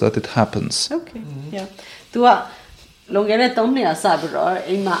always that it happens tu long gene 3 နှစ်စပြီးတော့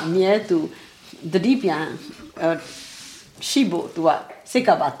အိမ်မှာအမြဲသူတတိပြန်ရှိဖို့သူကစိတ်က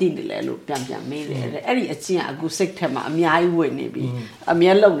ပါတည်နေလဲလို့ပြန်မေးတယ်အဲ့ဒီအချင်းကအခုစိတ်ထက်မှာအများကြီးဝင်နေပြီအ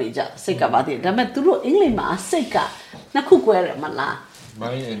မြဲလုံနေကြစိတ်ကပါတည်ဒါပေမဲ့သူတို့အင်္ဂလိပ်မှာစိတ်ကနှစ်ခုကွဲတယ်မလား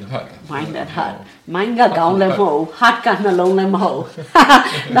mind and heart mind ကကောင်းလည်းမဟုတ် heart ကနှလုံးလည်းမဟုတ်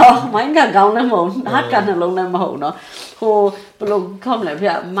no mind ကကောင်းလည်းမဟုတ် heart ကနှလုံးလည်းမဟုတ်เนาะဟိုဘယ်လိုခေါမလဲဗျ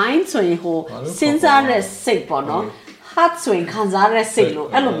mind ဆိုရင်ဟိုစဉ်းစားတဲ့စိတ်ပေါ့เนาะ heart ဆိုရင်ခံစားတဲ့စိတ်လို့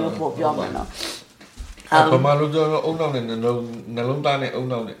အဲ့လိုမျိုးပို့ပြောမယ်เนาะဘာမှလို့ပြောအုံနောက်နဲ့နှလုံးသားနဲ့အုံ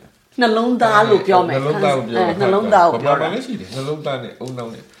နောက်နဲ့နှလုံးသားလို့ပြောမယ်နှလုံးသားကိုပြောတာလည်းရှိတယ်နှလုံးသားနဲ့အုံနော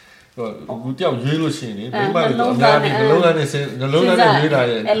က်နဲ့ဘူးတယောက်ရွေးလို့ရှိရင်လေဒီမှာတော့အများကြီးနှလုံးသားနဲ့ရွေးတာ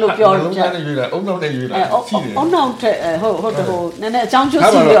ရဲ့အဲ့လိုပြောနှလုံးသားနဲ့ရွေးတာအုံနောက်နဲ့ရွေးတာရှိတယ်အုံနောက်တဲ့ဟုတ်နည်းနည်းအကြောင်းကျိုး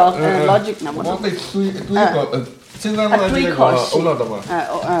စီရော logic နာမလို့သူစဉ်းစားမှလည်းအုံနောက်တော့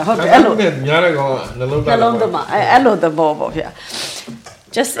ဟုတ်တယ်အဲ့လိုများတဲ့ကောင်နှလုံးသားအဲ့လိုသဘောပေါ့ဗျာ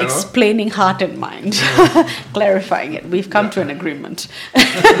just explaining heart and mind clarifying it we've come to an agreement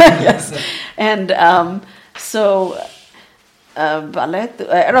yes and so ballet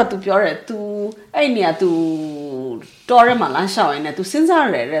အဲ့တော့ तू ပြောတယ် तू အဲ့နေရာ तू တော်ရဲမှာလမ်းလျှောက်ရင်းနဲ့ तू စဉ်းစားရ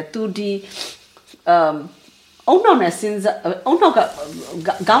တယ်တဲ့ तू ဒီအုံနောက်နဲ့စဉ်းစားအုံနောက်က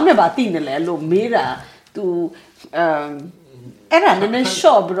ခေါင်းနဲ့ပါတိနေလဲလို့မေးတာ तू အဲ့ဒါနည်းနည်း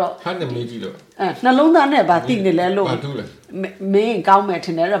short ပြီးတော့ဟာနေမေးကြည့်တော့နှလုံးသားနဲ့ပါတိနေလဲလို့မင်းကောင်းမယ်ထ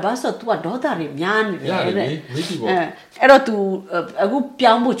င်တယ်အဲ့ဒါဘာလို့ तू ကဒေါသတွေများနေတယ်တဲ့အဲ့တော့ तू အခု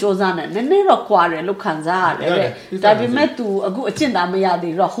ပြောင်းဖို့စ조사နေနည်းနည်းတော့ကွာတယ်လို့ခံစားရတယ်တဲ့ဒါပေမဲ့ तू အခုအကျင့်သားမရ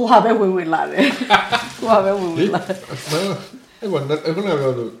သေးတော့ဟိုဟာပဲဝင်လာတယ်ဟိုဟာပဲဝင်လာတယ်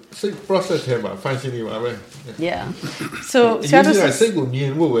process ထဲမှာ function တွေပါပဲ Yeah. So Sayadaw says စိတ်ကိုမြ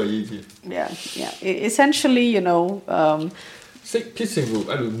င်ဖို့ပဲအရေးကြီး Yeah. Essentially,စိတ်ဖြစ်စဉ်ကို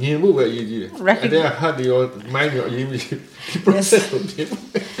အဲ့လိုမြင်ဖို့ပဲအရေးကြီးတယ်အဲ့ဒါ heart ရော mind ရောအရေးကြီး process ကိုမြင်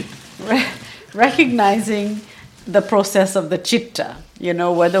recognizing the process of the chitta,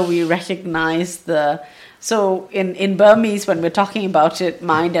 whether we recognize so in Burmese, when we're talking about it,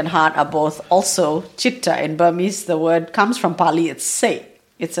 mind and heart are both also chitta. In Burmese, the word comes from Pali, it's se.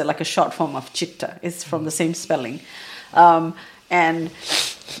 It's like a short form of chitta. It's from the same spelling. And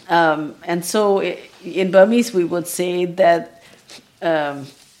so in Burmese, we would say that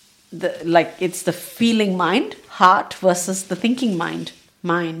it's the feeling mind, heart, versus the thinking mind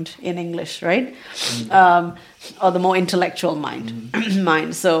in English, right? Or the more intellectual mind.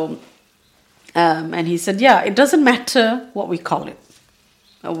 So, and he said, it doesn't matter what we call it,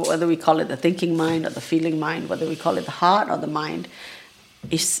 whether we call it the thinking mind or the feeling mind, whether we call it the heart or the mind.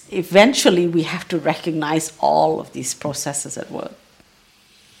 Eventually, we have to recognize all of these processes at work.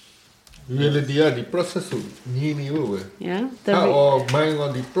 Really, the process of mind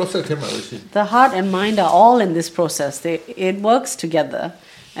on the process. The heart and mind are all in this process. It works together,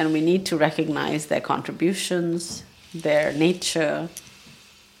 and we need to recognize their contributions, their nature.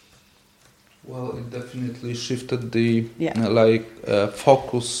 Well, it definitely shifted the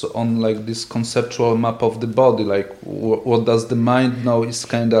focus on this conceptual map of the body. What does the mind know is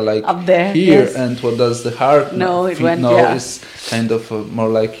kind of up there, here, yes. And what does the heart know is kind of more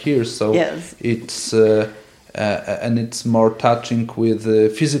like here. So it's and it's more touching with the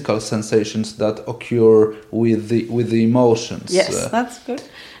physical sensations that occur with the emotions. Yes, that's good.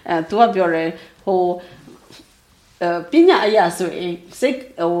 To have your whole. ပညာအရာဆိုရင်စိတ်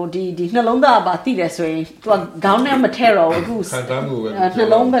ဒီနှလုံးသားပါသိတယ်ဆိုရင်သူကခေါင်းနဲ့မထဲတော့အခုခံစားမှုပဲနှ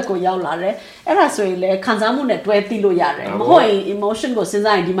လုံးဘက်ကိုရောက်လာတယ်အဲ့ဒါဆိုရင်လည်းခံစားမှုနဲ့တွဲသိလို့ရတယ်မဟုတ်ရင် emotion ကိုစဉ်း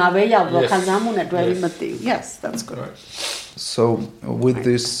စားရင်ဒီမှာပဲရောက်ပြီးခံစားမှုနဲ့တွဲပြီးမသိဘူး Yes, that's good. So with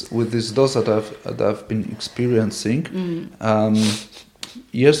this dose that I've been experiencing,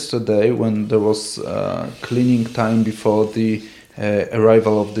 yesterday when there was cleaning time before the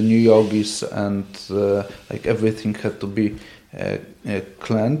arrival of the new yogis and everything had to be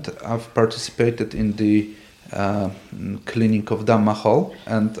cleansed, I've participated in the cleaning of Dhamma hall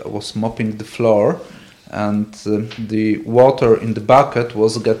and I was mopping the floor, and the water in the bucket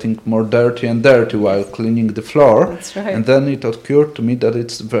was getting more dirty and dirty while cleaning the floor. That's right. And then it occurred to me that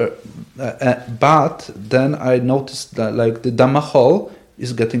it's but then I noticed that the Dhamma hall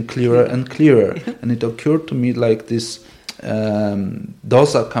is getting clearer and clearer, and it occurred to me this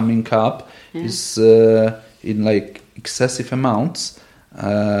dosa coming up is in excessive amounts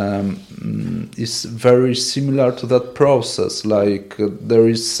is very similar to that process. There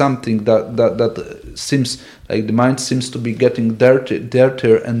is something that seems like the mind seems to be getting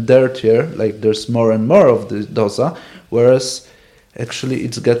dirtier and dirtier, there's more and more of the dosa, whereas actually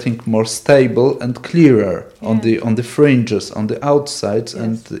it's getting more stable and clearer on the fringes, on the outsides,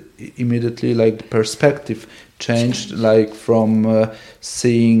 and immediately the perspective changed from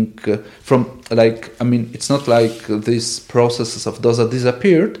seeing it's not like these processes of dosa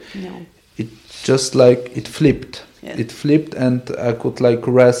disappeared. No. It just it flipped. It flipped, and I could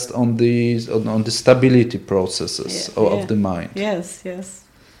rest on the stability processes of the mind. Yes.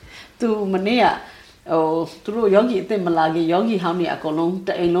 Tu mania tu yogi te malagi yogi hauni akolong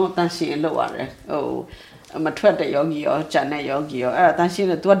ta ino tan shin lo yare ma thwat de yogi yo chan de yogi yo ai tan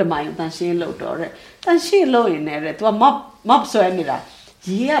shin tu da mai tan shin lo do de tan shin lo yin ne tu mop swe ni la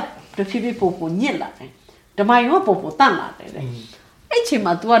yi ya de phi phi po po nyit la de da mai yo po po tan la de ai chin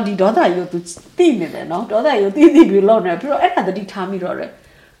ma tu di doda yo tu ti ni de no doda yo ti bi lo ne phiro ai da ti tha mi do de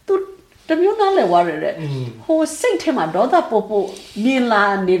tu တမျိုးနားလဲဝါရတဲ့ဟိုစိတ်ထဲမှာဒေါသပို့ပို့မြင်လာ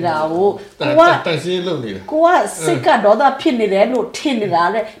နေတာကိုကိုကတန်ရှင်းလုပ်နေတယ်ကိုကစိတ်ကဒေါသဖြစ်နေတယ်လို့ထင်နေတာ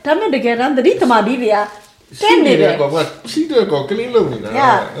တဲ့ဒါပေမဲ့တကယ်တမ်းသတိသမာဓိတွေကတက်နေတယ်ကောကရှိတဲ့ကောကလင်းလုပ်နေတာ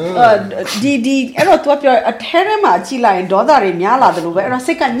ဒီအဲ့တော့ तू ပြောအထဲထဲမှာကြည့်လိုက်ရင်ဒေါသတွေများလာတယ်လို့ပဲအဲ့တော့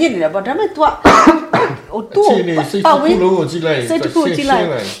စိတ်ကညစ်နေတယ်ပေါ့ဒါပေမဲ့ तू ဟိုသူ့ပတ်ဝန်းကျင်ကိုကြည့်လိုက်စိတ်တစ်ခုကြည့်လိုက်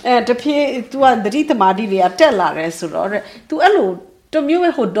တဖြည်း तू ကသတိသမာဓိတွေကတက်လာတယ်ဆိုတော့တဲ့ तू အဲ့လိုတမျိုးပဲ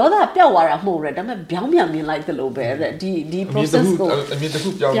ဟိုဒေါသပြောက်သွားတာမဟုတ်ရဲဒါပေမဲ့ပြောင်းပြန်မြင်လိုက်တယ်လို့ပဲတဲ့ဒီ process ကိုအမြင်တစ်ခု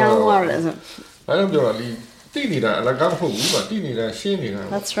ပြောင်းသွားတယ်ဆိုအဲ့တော့ပြောတာလီတိနေတာအလကားမဟုတ်ဘူးပါတိနေတာရှင်းနေတာ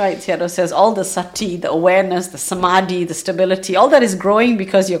That's right. Sayadaw says all the sati, the awareness, the samadhi, the stability, all that is growing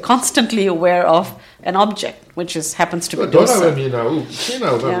because you're constantly aware of an object, which happens to be dosa.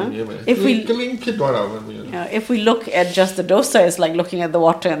 If we look at just the dosa, it's like looking at the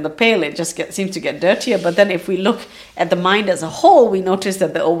water in the pail. It just seems to get dirtier. But then if we look at the mind as a whole, we notice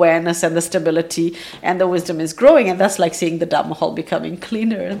that the awareness and the stability and the wisdom is growing. And that's like seeing the Dhamma hall becoming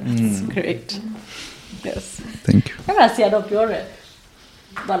cleaner. And that's great. Yes. Thank you. Sayadawပြောတယ်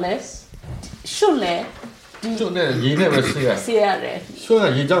။ဘာလဲ။ရှုလဲ။ရှုနဲ့ရေနဲ့ပဲဆေးရ။ဆေးရတယ်။ရှုက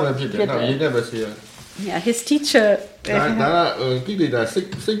ရေကြောင့်လည်းဖြစ်တယ်။နောက်ရေနဲ့ပဲဆေးရ။ Yeah, his teacher ဒါကကိလေသာစိ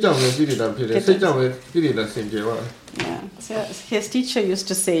တ်ကြောင့်လည်းကိလေသာဖြစ်တယ်။စိတ်ကြောင့်လည်းကိလေသာစင်ကြယ်ပါ။ Yeah. So his teacher used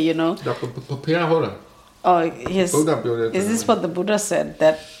to say, you know, ဒါဖះဟောတာ oh, is this what the Buddha said?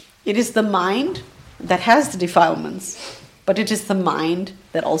 That it is the mind that has the defilements, but it is the mind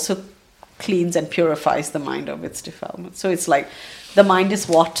that also cleans and purifies the mind of its defilements. So it's like the mind is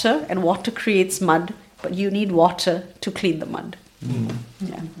water, and water creates mud, but you need water to clean the mud.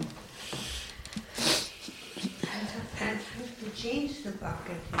 Yeah. And to change the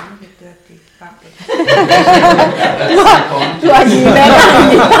bucket, the dirty bucket.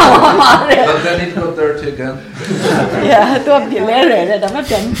 But then it got dirty again.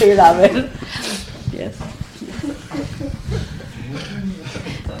 Yes.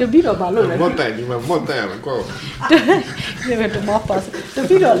 တပီတော့ဘာလို့လဲ မော့တိုင်ဒီမှာမော့တိုင်ရမှာကော ဒီမဲ့တော့မော့ပါတ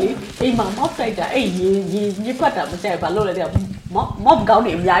ပီတော့လေအိမ်မှာမော့တိုက်တာအဲ့ရေညစ်ကွက်တာမဆိုင်ဘာလို့လဲတဲ့မော့ကောင်း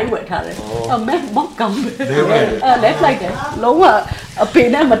နေအများကြီးဝယ်ထားတယ်အဲ့မဲမော့ကောင်းပဲလက်လိုက်တယ်လုံးဝအပေ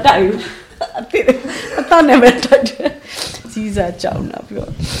နဲ့မတိုက်ဘူးအတနဲ့ပဲတိုက်တယ်ကြီးစားကြောင်တာပြော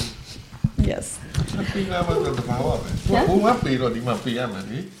yes ပြီးလာမှတော့ဘာဝပဲဘုံမပေတော့ဒီမှာပေရမှာ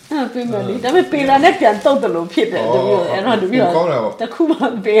လေ ပေးမယ်လေဒါပေမဲ့ပေလာနဲ့ပြန်တုတ်တယ်လို့ဖြစ်တယ်တပီအဲ့တော့တပီတော့တခုမှ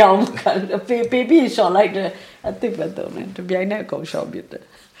ပေးအောင်ခံပေးပြီးရှော့လိုက်တယ်အသစ်ပဲတော့တယ်တပြိုင်နဲ့အကုန်ရှော့ပြစ်တယ်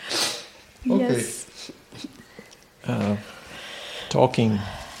Okay. Talking.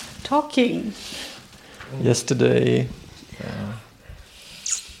 Yesterday,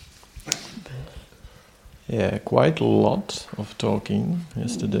 quite a lot of talking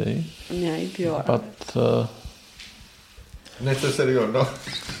yesterday. But necessary or not?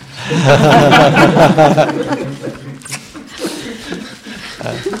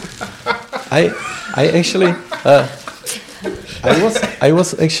 I actually I was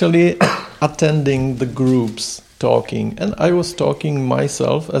actually attending the groups talking, and I was talking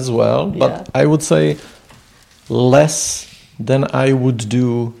myself as well, but I would say less than I would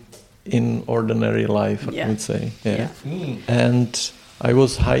do in ordinary life, I would say. And I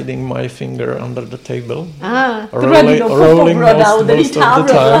was hiding my finger under the table, rolling most of the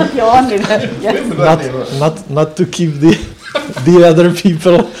time, not to keep the other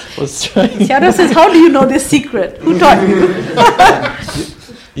people was trying. Sayadaw says, how do you know this secret? Who taught you?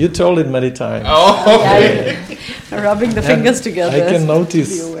 You told it many times. Rubbing the fingers together. I can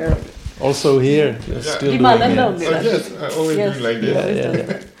notice. Also here, you're still doing it. Yes, I always do like this.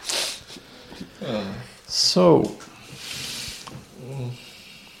 So,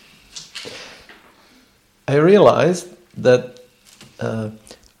 I realized that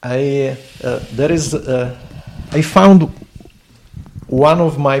I found one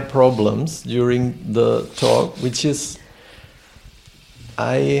of my problems during the talk, which is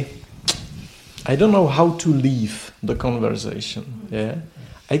I don't know how to leave the conversation.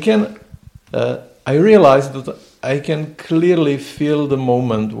 I realized that I can clearly feel the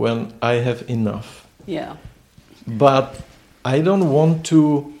moment when I have enough. But I don't want to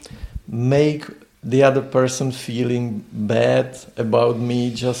make the other person feeling bad about me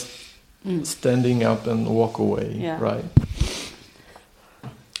just standing up and walk away, right?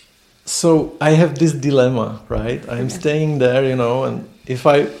 So I have this dilemma, right? I'm staying there, and if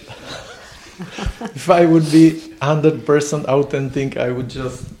I would be 100% authentic, I would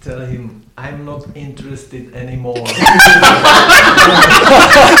just tell him, I'm not interested anymore.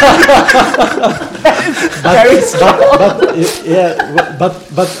 But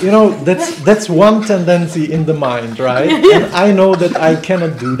that's one tendency in the mind, right? And I know that I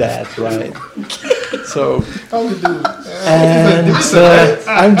cannot do that, right? So, and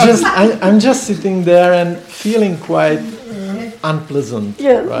I'm just sitting there and feeling quite unpleasant,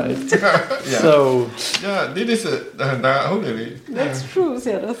 right? So this is that's true,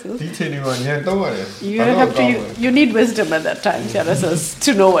 Sayadaw says. You need wisdom at that time, Sayadaw says,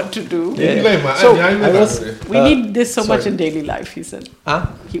 to know what to do. So we need this so much in daily life, he said.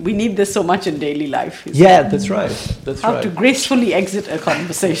 We need this so much in daily life, he said. That's right. How to gracefully exit a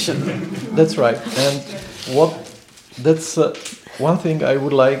conversation. That's right. And that's one thing I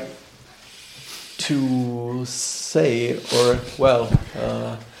would like to say,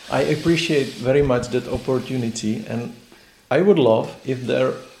 I appreciate very much that opportunity, and I would love if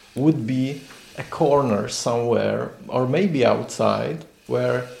there would be a corner somewhere, or maybe outside,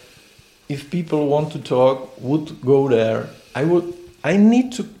 where if people want to talk, would go there. I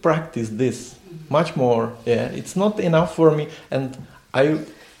need to practice this much more. Yeah, it's not enough for me, and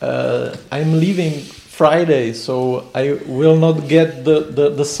I'm leaving Friday, so I will not get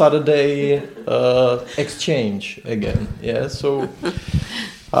the Saturday exchange again. Yeah, so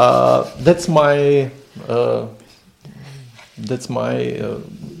that's my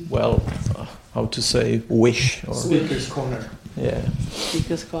how to say, wish. Or, Speaker's corner. Yeah.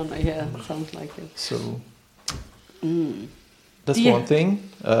 Speaker's corner. Yeah, sounds like it. So that's one thing.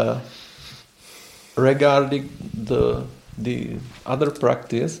 Regarding the other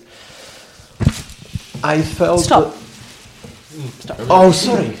practice, I felt. Stop. Oh,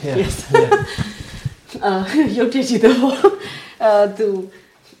 sorry. Yeah. Yes. Yeah. ရုပ်တည်ကြည့်တော့သူ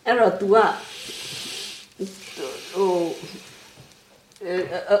အဲ့တော့ तू ကဟို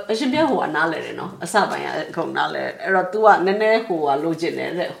အရှင်ပြဟိုကနားလဲတယ်နော်အစပိုင်းကခုံနားလဲအဲ့တော့ तू ကနည်းနည်းဟိုကလိုချင်တ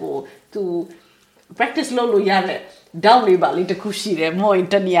ယ်တဲ့ဟို तू practice လုပ်လို့ရတဲ့ down လေးပါလေးတစ်ခုရှိတယ်မော်ရင်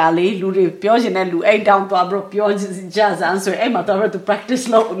တနေရာလေးလူတွေပြောချင်တဲ့လူအဲ့ down သွားပြီးပြောကြစမ်းဆိုရင်အဲ့မှာတော့ तू practice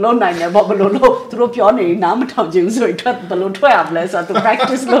လုပ်နိုင်တယ်ပေါ့ဘယ်လိုလုပ်သူတို့ပြောနေနားမထောင်ချင်ဘူးဆိုရင်ထွက်ဘယ်လိုထွက်ရမလဲဆိုတော့ तू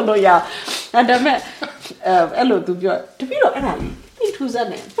practice လုပ်လို့ရအဲ့ဒါမဲ့အဲ့လို तू ပြောတပည့်တော့အဲ့ဒါလေးတိထူးစမ်း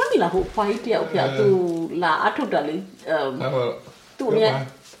တယ်ဖမ်းမိလားဟို fight တယောက်ပြ तू လာအထုတ်တာလေသူအ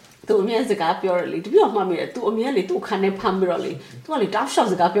မြဲစကားပြောရလေတပြည့်တော့မှတ်မိတယ်သူအမြဲလေသူ့ခန်းထဲဖမ်းပြီးတော့လေသူကလေတောက်လျှောက်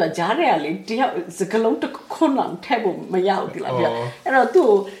စကားပြောကြားတဲ့ကလေတယောက်စကလုံးတစ်ခွန်းလောက်ထည့်ဖို့မရဘူးဒီလားပြအဲ့တော့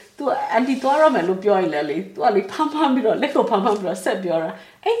သူအန်တီသွားရမယ်လို့ပြောရင်လေသူကလေဖမ်းပြီးတော့လက်ကိုဖမ်းပြီးတော့ဆက်ပြောတာ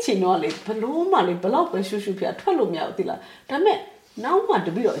အဲ့ချိန်တော့လေဘလို့မှလေဘလောက်ပဲရှူရှူပြထွက်လို့မရဘူးဒီလားဒါပေမဲ့နောက်မှတ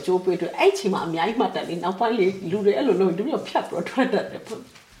ပြည့်တော့အကျိုးပေးတွေ့အဲ့ချိန်မှာအများကြီးမှတ်တယ်လေနောက်ပိုင်းလေလူတွေအဲ့လိုလုပ်တပြည့်တော့ဖြတ်ပြီးတော့ထွက်တတ်တယ်ဒါ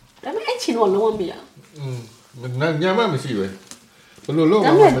ပေမဲ့အဲ့ချိန်တော့လုံးဝမရညမမရှိပဲဘယ်လိုလုပ်မှ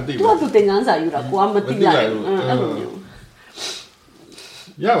မသိဘူးသူသင်ခန်းစာယူတာကိုကမသိလိုက်ဘူးအဲ့လိုမျိုး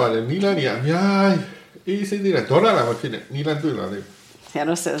ရပါတယ်နီလန်ကြီးအများကြီးအေးစိတ်တွေကဒေါ်လာလာမဖြစ်နဲ့နီလန်တွေ့လာလေ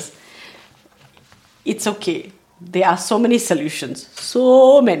Sayadaw says it's okay there are so many solutions so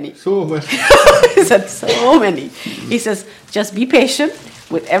many he said so many he says just be patient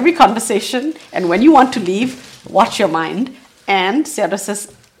with every conversation and when you want to leave watch your mind and Sayadaw says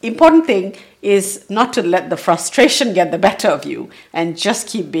important thing is not to let the frustration get the better of you and just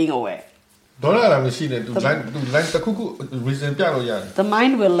keep being aware. The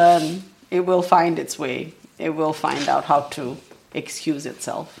mind will learn, it will find its way, it will find out how to excuse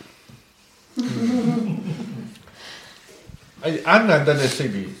itself.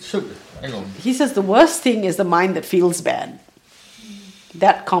 He says the worst thing is the mind that feels bad.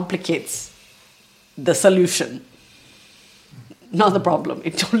 That complicates the solution. Not the problem.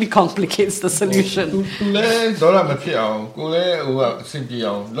 It only complicates the solution.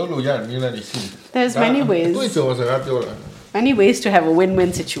 There's many ways to have a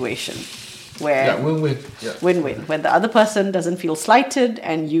win-win situation where win-win when the other person doesn't feel slighted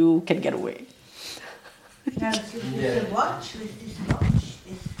and you can get away. The watch with this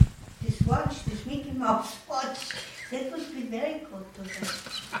watch, this Mickey Mouse watch, that would be very good to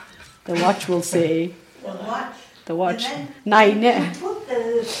have. The watch will say. The watch. Nine. You put the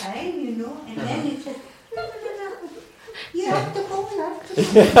time, you know, and then it says, you have to go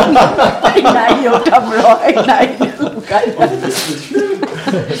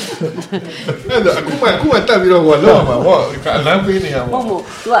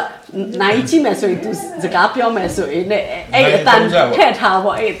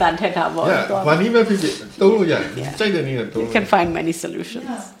You can find many solutions.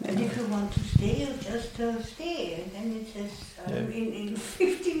 And if you want to stay, you just stay. And then it says in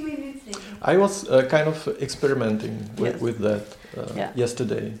 15 minutes. I was kind of experimenting with that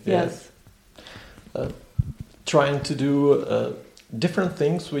yesterday. Yes. Trying to do different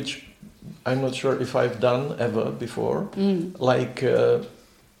things which I'm not sure if I've done ever before. Like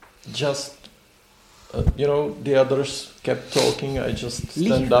just, the others kept talking. I just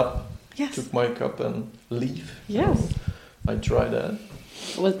stand up, took my cup and leave. Yes. I tried that.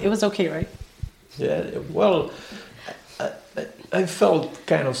 It was okay, right? Yeah, well, I felt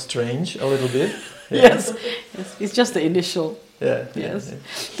kind of strange a little bit. Yes. It's just the initial. Yes.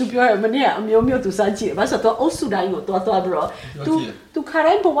 Tu ပြောရမနေ့ကအမျိုးမျိုးသူစမ်းကြည့်ဘာလို့ဆိုတော့အုပ်စုတိုင်းကိုတွားပြီးတော့ तू ခါ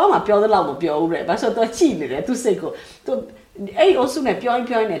တိုင်းဘဝမှာပြောသလောက်မပြောဘူးတဲ့ဘာလို့ဆိုတော့ကြည့်နေတယ်သူစိတ်ကို तू အဲ့အုပ်စုနဲ့ပြောရ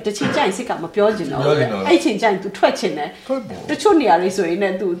င်နဲ့တစ်ချိန်ကျရင်စိတ်ကမပြောချင်တော့အဲ့ချိန်ကျရင် तू ထွက်ချင်တယ်တချို့နေရာလေးဆိုရင်လ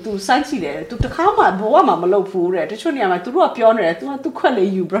ည်း तू စမ်းကြည့်တယ် तू တခါမှဘဝမှာမလုပ်ဘူးတဲ့တချို့နေရာမှာ तू တို့ကပြောနေတယ် तू ခွက်လေး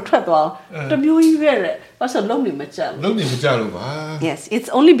ယူပြီးထွက်သွားတမျိုးကြီးပဲတဲ့ဘာလို့ဆိုလုံးနေမကြလို့ လုံးနေမကြလို့ပါ Yes, it's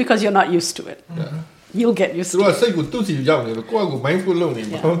only because you're not used to it. You'll get used to it.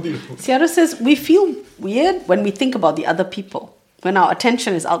 Sayadaw says, we feel weird when we think about the other people, when our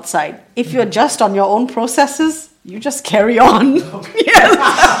attention is outside. If you're just on your own processes, you just carry on. Yes.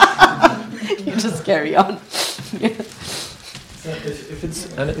 You just carry on. Yes.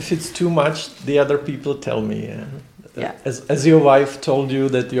 If it's too much, the other people tell me. As your wife told you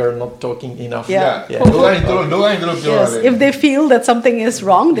that you are not talking enough. Yes. If they feel that something is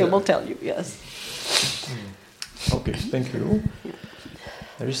wrong, they will tell you. Yes. Okay, thank you.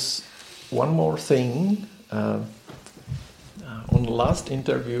 There is one more thing. On the last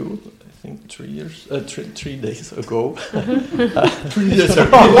interview, I think 3 days ago. 3 years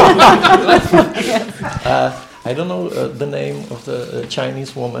ago. I don't know the name of the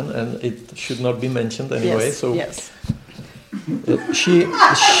Chinese woman, and it should not be mentioned anyway. Yes, so yes. She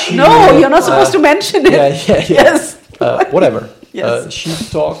no, you're not supposed to mention it. Yes. Whatever. Yes. She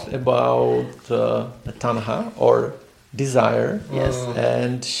talked about tanha or desire. Yes.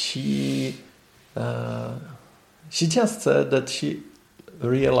 And she just said that she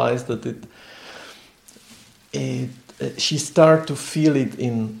realized that she started to feel it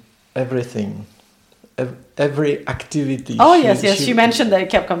in everything. Every activity. Oh, yes. She mentioned that it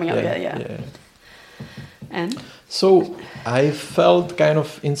kept coming up. Yeah. And so I felt kind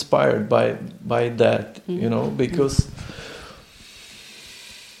of inspired by that, because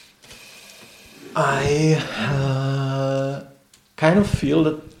I kind of feel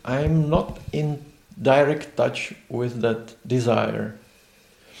that I'm not in direct touch with that desire.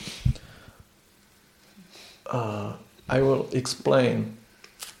 I will explain.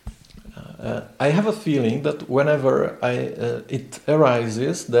 I have a feeling that whenever it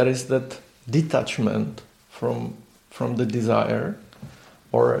arises, there is that detachment from the desire,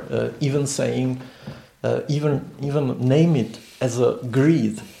 or even saying, even name it as a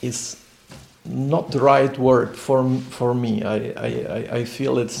greed is not the right word for me. I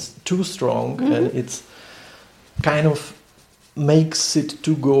feel it's too strong, and it's kind of makes it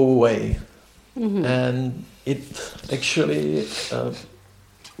to go away, and it actually.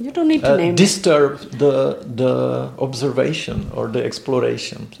 You don't need to name disturb the observation or the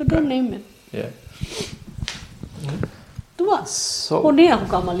exploration. So don't name it. Yeah. So. Only aku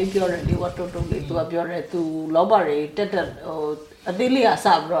kamali pure ni what to do. Tu pure tu loba re tete adilia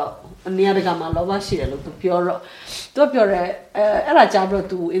sabro niya de kama loba shire lo tu pure. Tu pure era jabro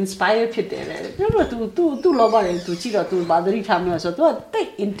tu inspire phit de. Tu loba re tu chi ro tu badari thamyo so tu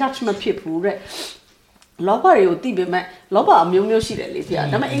take in touch ma phit phu re. Loba re ti be ma loba amyong myo shi de le phya.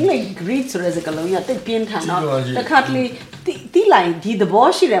 Da ma English greed ဆိုတဲ့စကားလုံးကြီးတိတ်ပြင်းထန်တော့တစ်ခါတလေတီးလိုက်ဒီသဘော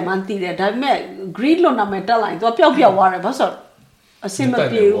ရှိတယ်မှန်းသိတယ်ဒါပေမဲ့ greed လို့နာမည်တက်လိုက်သူကပျောက်သွားတယ်ဘာလို့အစင်မ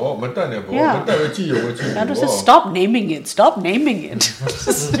ပြေဘူးမတက်နဲ့ပေါ့မတက်ပဲကြည့်ရောကြည့်ဘူး stop naming it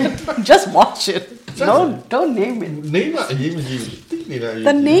just watch it don't name it name အရေးမကြီးဘူးသိနေတာ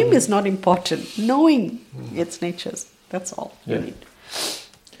the name is not important knowing its natures that's all you need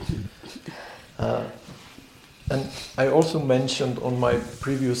and I also mentioned on my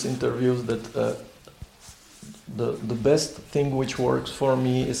previous interviews that the best thing which works for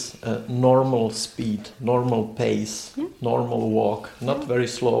me is normal speed, normal pace, normal walk, not very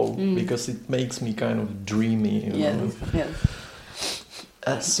slow, because it makes me kind of dreamy. You know?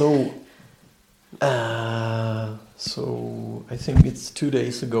 So I think it's 2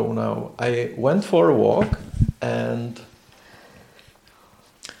 days ago now. I went for a walk and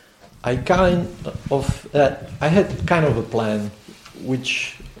I had kind of a plan, which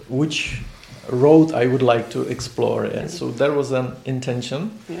road I would like to explore. Yeah? So there was an intention,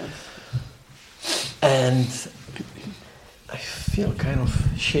 and I feel kind of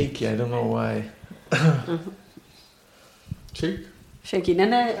shaky. I don't know why. Shaky.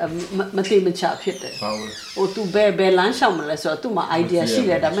 Nene mati mecha phit de. O tu be lan shaw ma le so tu ma idea shi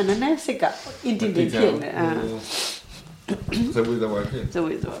le da me nene sit ka intimate phit ne.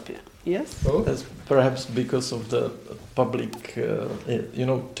 Yes. That's perhaps because of the public,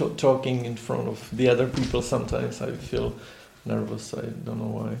 talking in front of the other people. Sometimes I feel nervous. I don't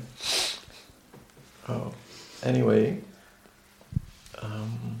know why. Anyway,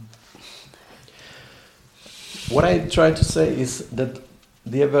 what I try to say is that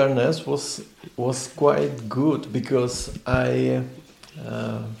the awareness was quite good because I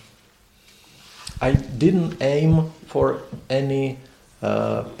didn't aim for any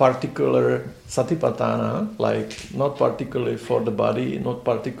particular satipatthana, like not particularly for the body, not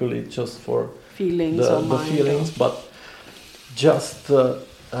particularly just for feelings the feelings, but just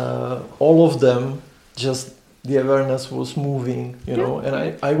all of them. Just the awareness was moving, and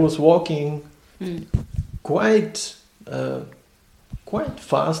I was walking quite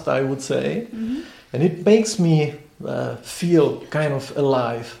fast, I would say, And it makes me feel kind of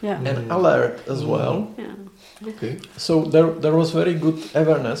alive and alert as well. Yeah. Okay. So there was very good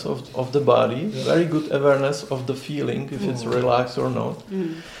awareness of the body, very good awareness of the feeling, if it's relaxed or not.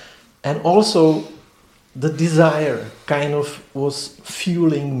 And also the desire kind of was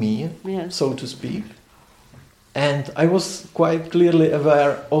fueling me, so to speak. And I was quite clearly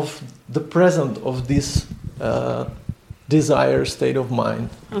aware of the presence of this desire state of mind.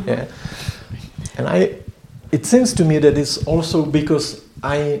 Yeah. And it seems to me that it's also because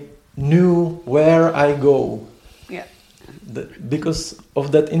I knew where I go. Yeah. Because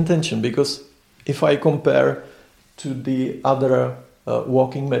of that intention. Because if I compare to the other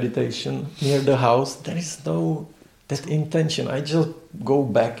walking meditation near the house, there is no that intention. I just go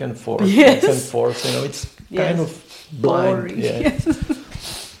back and forth, back and forth. You know, it's kind of blind. Boring. Yeah.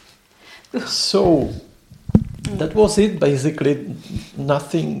 So that was it. Basically,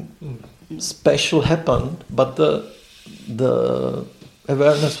 nothing special happened, but the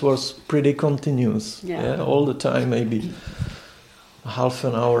awareness was pretty continuous. Yeah, all the time, maybe half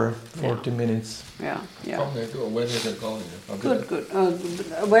an hour, 40 minutes. Yeah. Awareness Good.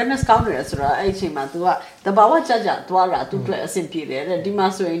 Awareness ကောင်းတယ်ဆိုတာအဲ့အချိန်မှာ तू ကတဘာဝကြသွားတာ तू အတွက်အဆင်ပြေတယ်တဲ့ဒီမှာ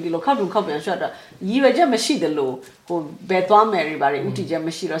ဆိုရင်ဒီလိုခောက်တူခောက်ပြန်ရှော့တော့ရည်ရွယ်ချက်မရှိတယ်လို့ဟိုဘယ်သွားမယ်တွေဘာတွေဥတီချက်မ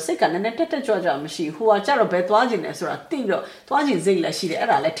ရှိတော့စိတ်ကနည်းနည်းတက်ကြွမရှိဟိုကကြတော့ဘယ်သွားခြင်းလဲဆိုတာသိတော့သွားခြင်းစိတ်လည်းရှိတယ်အဲ့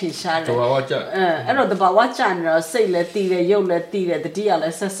ဒါလည်းထင်ရှားတယ်တဘာဝကြအဲ့တော့တဘာဝကြနေတော့စိတ်လည်းတည်တယ်ရုပ်လည်းတည်တယ်တတိယလ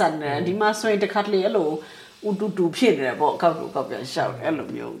ည်းဆက်ဆက်နေဒီမှာဆိုရင်တစ်ခါတလေအဲ့လိုဥတူဖြစ်နေတယ်ပေါ့ခောက်တူခောက်ပြန်ရှော့အဲ့လို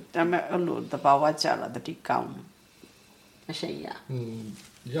မျိုးဒါပေမဲ့အဲ့လိုတဘာဝကြတာတတိကောင်းအရှိန်ရ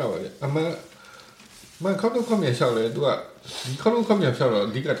ရပါတယ်အမှခောက်တူခောက်ပြန်ရှော့လဲ तू ကဒီခောက်တူခောက်ပြန်ရှော့တော့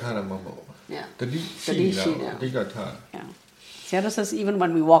အဓိကထားတာမဟုတ်ဘူးတတိရှိတာအဓိကထား Sayadaw says even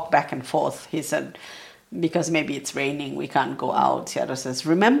when we walk back and forth, he said, because maybe it's raining, we can't go out. Sayadaw says,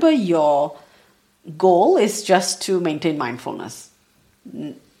 remember your goal is just to maintain mindfulness,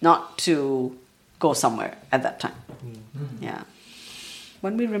 not to go somewhere at that time. Yeah.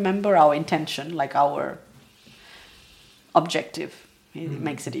 When we remember our intention, like our objective, it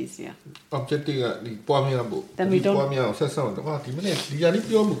makes it easier. Objective ကဒီပွားများဖို့ Then we don't ပွားများအောင်ဆက်ဆောင်တော့ဒီမနေ့ဒီရလေး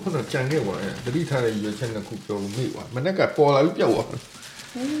ပြောမှုခုနကကြံခဲ့ပါရဲ့တတိထားတဲ့ရွေးချက်တစ်ခုပြောလို့မိပါမနေ့ကပေါ်လာပြီးပြောက်သွား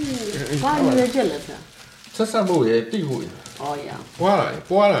ဘာရွေးချက်လဲဆရာဆက်ဆောင်ဖို့ရဲ့တိဖို့ရဲ့ Oh yeah ပွားလာ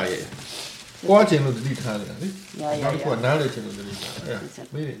ရဲ့ပွားခြင်းလို့တတိထားတယ်လေနောက်တစ်ခုကနားလေခြင်းလို့တတိထားအဲ့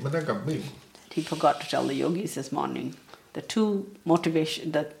မနေ့ကမိ He forgot to tell the yogis this morning the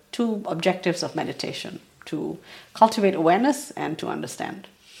two objectives of meditation, to cultivate awareness and to understand.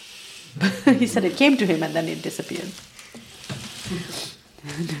 He said it came to him and then it disappeared.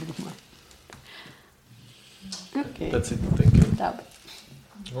 Never mind. Okay. That's it. Thank you.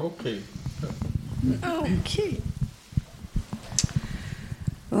 Okay.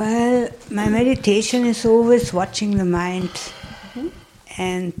 Well, my meditation is always watching the mind.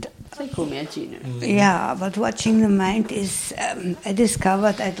 And yeah, but watching the mind is, I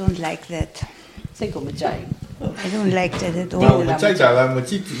discovered I don't like that. I don't like that at all.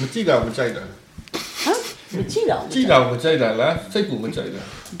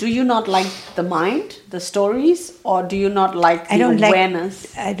 Do you not like the mind, the stories, or do you not like the awareness?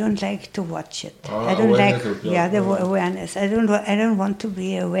 I don't like to watch it. I don't like the awareness. I don't want to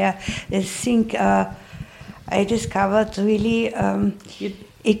be aware. I think I discovered really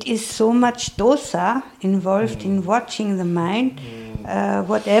it is so much dosa involved in watching the mind,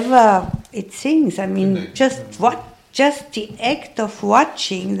 whatever it thinks. I mean, just the act of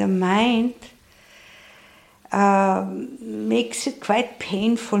watching the mind makes it quite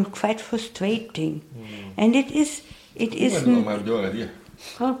painful, quite frustrating, and it is. It is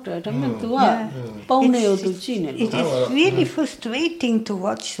really frustrating to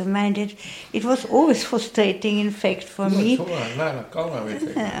watch the mind. It was always frustrating, in fact, for me.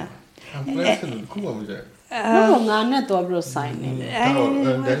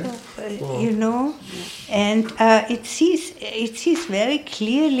 You know, and it sees very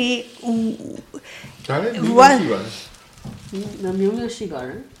clearly what.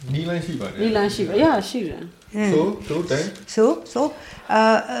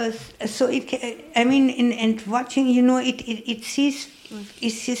 So it. I mean, and watching, you know, it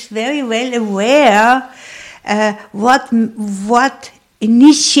sees very well aware what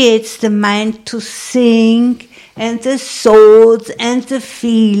initiates the mind to think, and the thoughts and the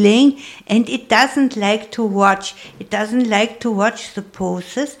feeling, and it doesn't like to watch. It doesn't like to watch the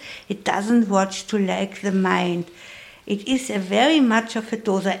poses. It doesn't watch to like the mind. It is a very much of a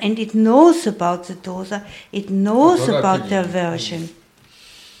dosa, and it knows about the dosa. It knows about the aversion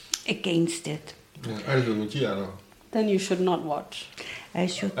against it. Then you should not watch. I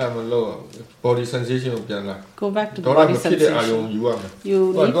should. Body sensation. Go back to the body sensation.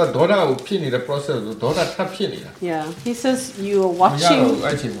 You need... the process. Yeah, he says you are watching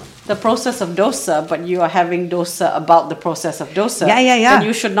the process of dosa, but you are having dosa about the process of dosa. Yeah. Then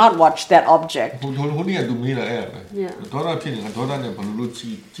you should not watch that object. So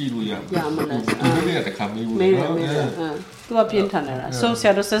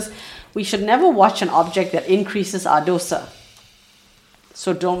Sayadaw says we should never watch an object that increases our dosa.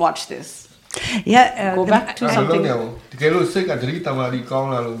 So don't watch this. Yeah, go back to something. Yeah.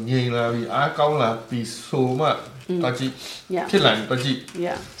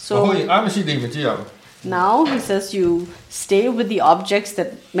 So now he says you stay with the objects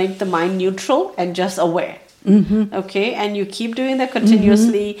that make the mind neutral and just aware. Okay, and you keep doing that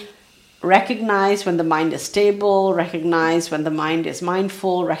continuously. Recognize when the mind is stable, recognize when the mind is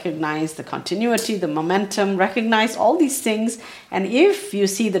mindful, recognize the continuity, the momentum, recognize all these things. And if you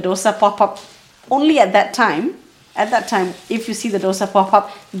see the dosa pop up only at that time, if you see the dosa pop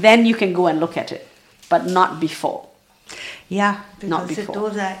up, then you can go and look at it, but not before. Yeah, because not before. The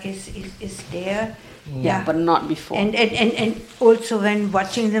dosa is there. Yeah, but not before. And also when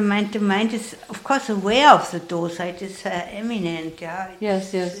watching the mind is of course aware of the dosa. It is eminent. Yeah.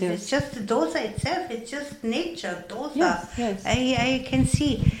 Yes. It's just the dosa itself. It's just nature. Dosa. Yes. I can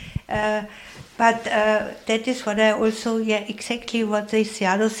see. But that is what I also exactly what the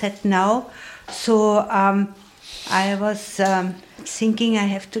Sayadaw said now. So I was thinking I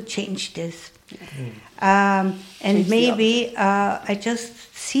have to change this, and change maybe I just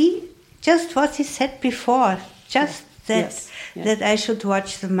see. Just what he said before, just that that I should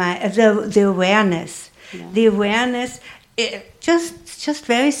watch the awareness, the awareness. Just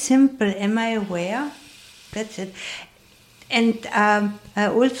very simple. Am I aware? That's it. And I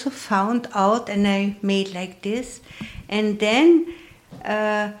also found out, and I made like this, and then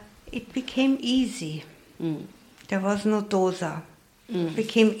it became easy. There was no dosa.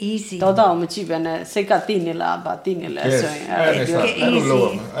 Became easy. Yes.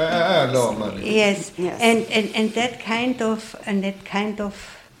 And that kind of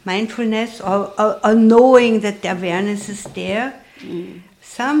mindfulness or knowing that the awareness is there,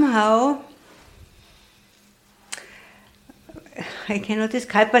 somehow I cannot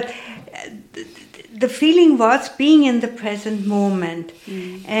describe, but the feeling was being in the present moment.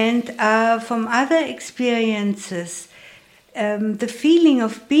 And from other experiences, the feeling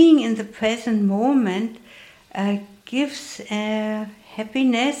of being in the present moment gives a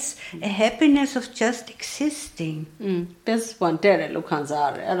happiness of just existing. Yes,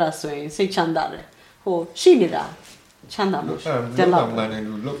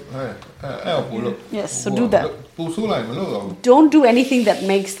 so do that. Don't do anything that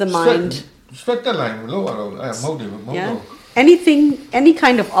makes the mind. Any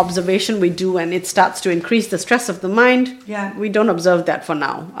kind of observation we do and it starts to increase the stress of the mind, we don't observe that for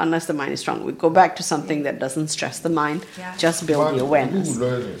now, unless the mind is strong. We go back to something that doesn't stress the mind, just build the awareness.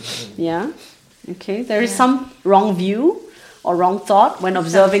 Okay, there is some wrong view or wrong thought when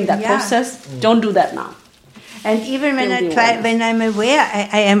observing that process. Don't do that now. And even when when I'm aware,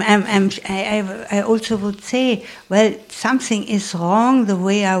 I also would say, well, something is wrong the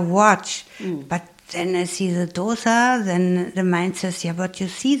way I watch, but then I see the dosa, then the mind says, yeah, but you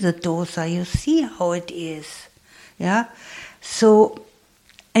see the dosa, you see how it is. Yeah? So,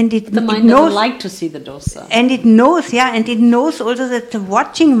 and the mind doesn't like to see the dosa. And it knows, and it knows also that the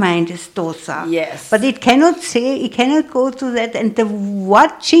watching mind is dosa. Yes. But it cannot go to that, and the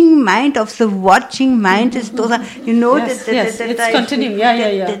watching mind of the watching mind is dosa. You know that it's continuing.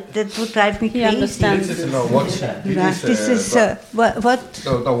 That would drive me crazy. He understands. This is not watching. This is what?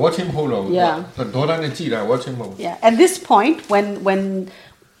 The watching mode. The watching mode. Yeah. At this point, when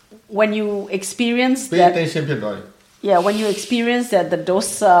you experience that. When you experience that the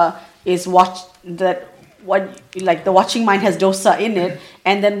dosa is the watching mind has dosa in it,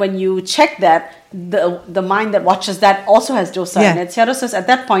 and then when you check that, the mind that watches that also has dosa in it. Sayadaw says at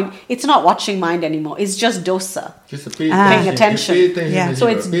that point, it's not watching mind anymore. It's just dosa. Just paying attention. So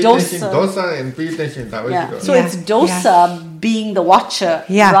it's dosa. Dosa and pay attention. So it's dosa being the watcher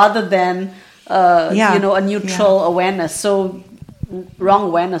rather than a neutral awareness. So wrong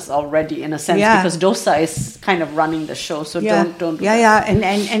awareness already in a sense because dosa is kind of running the show. So don't do that. And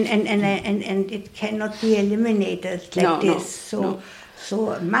it cannot be eliminated like this.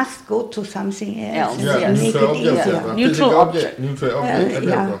 So it must go to something else. Neutral object.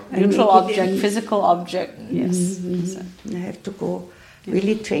 Neutral object, physical object. Yes. I have to go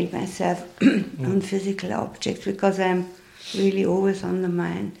really train myself on physical objects because I'm really always on the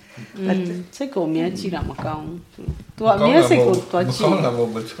mind. But Seko mia chira makang. Tua mia seko tua chi.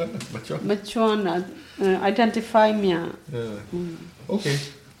 Machuana identify mia. Okay.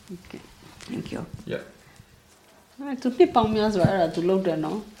 Thank you. Yeah. Tu ni pang mia so era tu lo de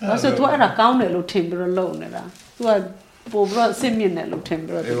no. Ba so tu era kaung ne lo thin bro lo ne da. Tu a po bro sim min ne lo thin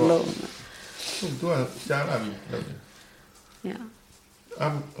bro tu lo. Tu a xa la bi lo. Yeah.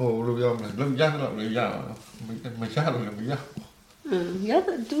 Lo yo ma lo ya lo ya. Ma xa lo lo ya. Yeah,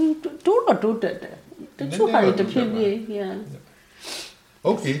 do that. The two are the people, yeah.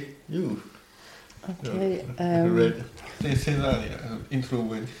 Okay, you. Okay. Read. Say that intro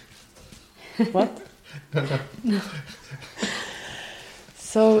when. What?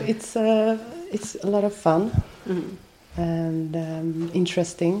 So it's a lot of fun and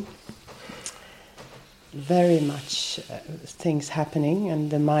interesting. Very much things happening,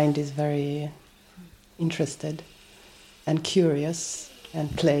 and the mind is very interested and curious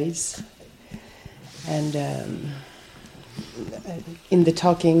and plays. And in the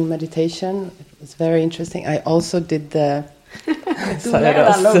talking meditation, it's very interesting. I also did the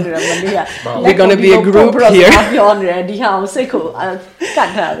we're going to be a group here.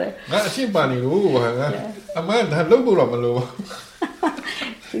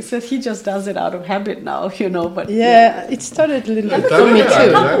 He says he just does it out of habit now, but yeah, it started a little bit for me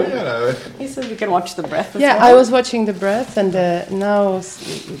too. He says we can watch the breath as well. well. I was watching the breath, and now,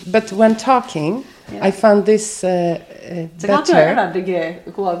 but when talking, I found this better.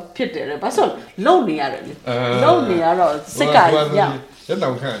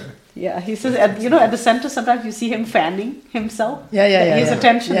 Yeah, he says, at the center, sometimes you see him fanning himself. Yeah. His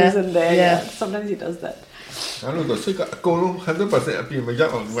attention is in there. Yeah. Sometimes he does that. So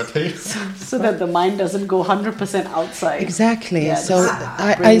that the mind doesn't go 100% outside. Exactly. Yeah, so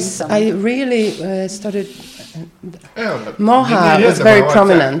I really started. Moha was very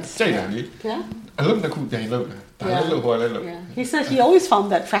prominent. Yeah. He said he always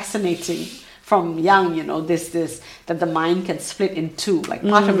found that fascinating from young, that the mind can split in two. Like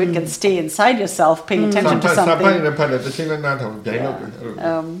part of it can stay inside yourself, paying attention to something.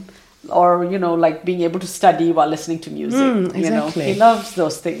 Or, like being able to study while listening to music. Exactly. He loves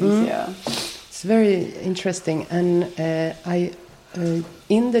those things, It's very interesting. And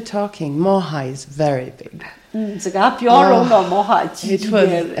in the talking, Moha is very big. It was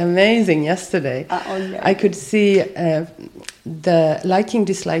amazing yesterday. I could see the liking,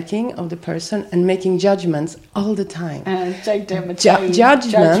 disliking of the person and making judgments all the time. Judgments.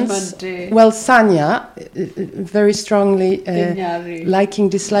 Well, Sanya, very strongly liking,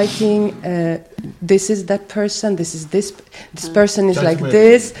 disliking. This is that person. This is this. This person is like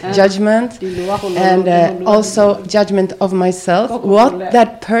this. Judgment, and also judgment of myself. What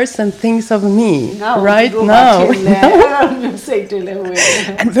that person thinks of me right now.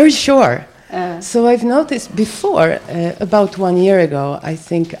 And very sure. So I've noticed before, about 1 year ago, I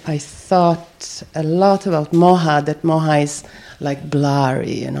think I thought a lot about Moha, that Moha is like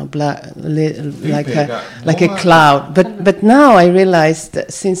blurry, like a cloud. But now I realized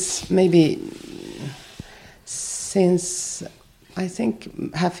that since I think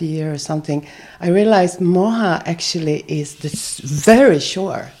half a year or something, I realized Moha actually is this very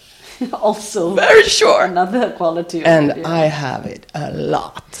sure. Also very sure, another quality, and I have it a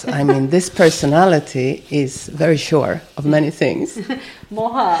lot. I mean, this personality is very sure of many things.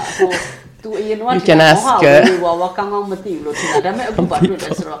 Moha, you can ask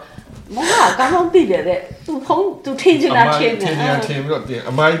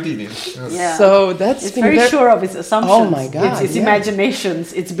so that's it's very sure of its assumptions. Oh my God, its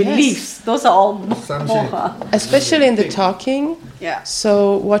imaginations, its beliefs. Those are all Moha. Especially in the talking. Yeah.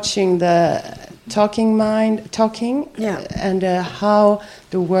 So watching the talking and how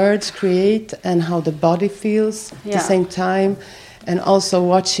the words create and how the body feels at the same time. And also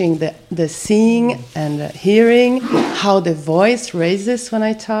watching the seeing and hearing, how the voice raises when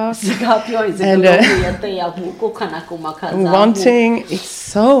I talk. And wanting, it's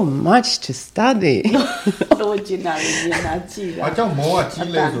so much to study. Yeah,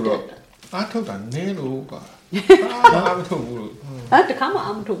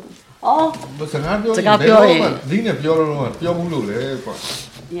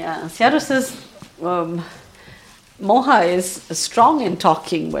 Sayadaw says Moha is strong in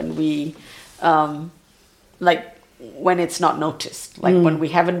talking when we, when it's not noticed. Like when we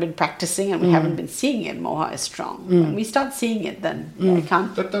haven't been practicing and we haven't been seeing it, Moha is strong. When we start seeing it, then I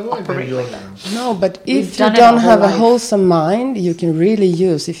can't operate like that. No, but if you don't have a wholesome mind, you can really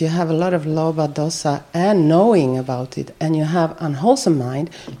use, if you have a lot of lobha, dosa, and knowing about it, and you have unwholesome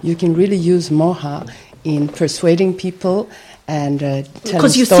mind, you can really use Moha in persuading people and telling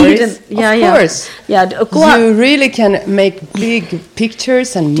because you stories. see it in, of course. You really can make big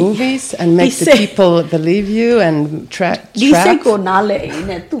pictures and movies and make the people believe you and trap. Yeah,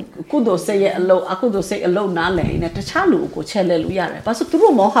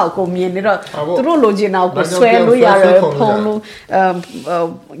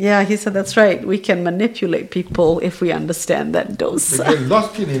 he said that's right. We can manipulate people if we understand that dose.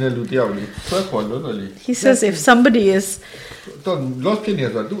 He says if somebody is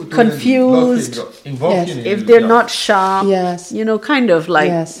confused, if they're not sharp, kind of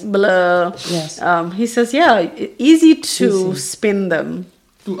like blur. He says, easy to spin them.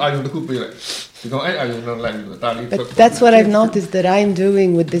 But that's what I've noticed that I'm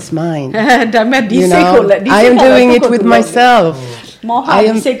doing with this mind. I am doing it with myself.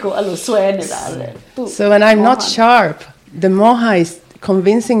 So when I'm not sharp, the moha is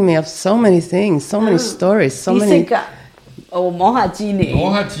convincing me of so many things, so many stories, so many.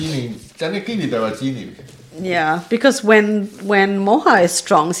 Yeah, because when moha is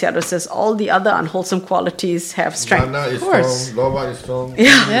strong, Sayadaw says all the other unwholesome qualities have strength. Of course. Lobha is strong.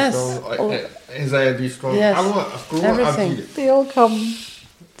 Yes. Anxiety is strong. Yes. Everything. They all come.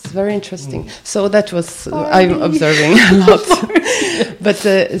 It's very interesting. So that was I'm observing a lot. But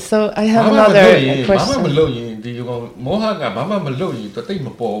so I have another question.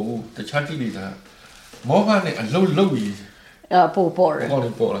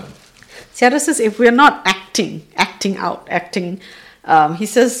 Sayadaw says if we're not acting out, he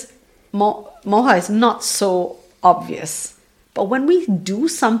says moha is not so obvious. But when we do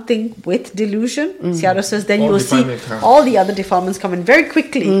something with delusion, Sayadaw says then you will see all the other defilements come in very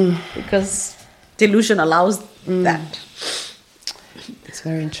quickly because delusion allows that. It's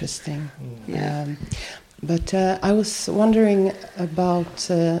very interesting. But I was wondering about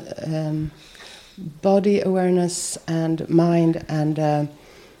body awareness and mind, and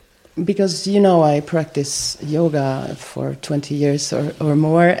because I practice yoga for 20 years or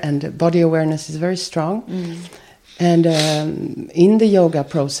more, and body awareness is very strong. And in the yoga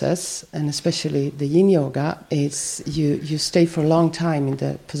process, and especially the yin yoga, is you stay for a long time in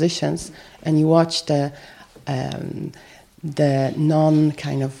the positions, and you watch the non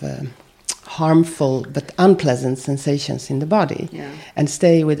kind of harmful but unpleasant sensations in the body, and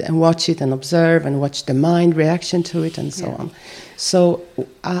stay with and watch it and observe and watch the mind reaction to it and so on. So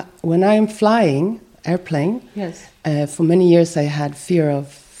when I'm flying airplane, for many years I had fear of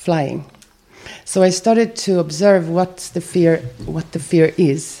flying. So I started to observe what the fear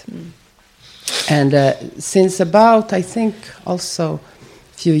is, and since about I think also a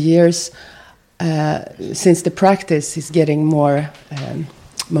few years, since the practice is getting more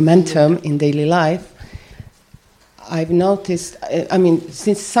momentum in daily life, I've noticed.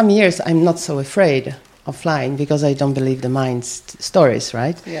 Since some years I'm not so afraid of flying because I don't believe the mind's stories,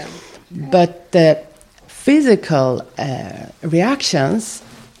 right? Yeah. But the physical reactions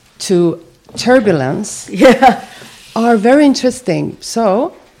to turbulence are very interesting.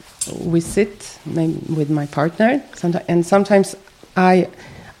 So we sit with my partner, and sometimes I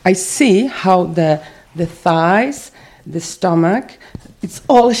see how the thighs, the stomach, it's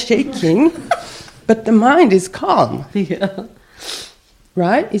all shaking, but the mind is calm.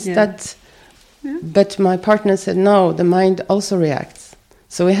 Right? Is that? But my partner said, no, the mind also reacts.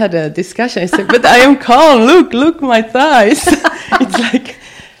 So we had a discussion. I said, but I am calm. Look my thighs. It's like.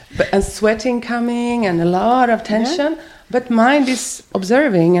 And sweating coming and a lot of tension, but mind is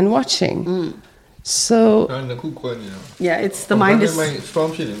observing and watching. So it's the mind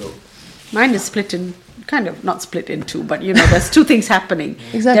is split in, kind of not split in two, but there's two things happening.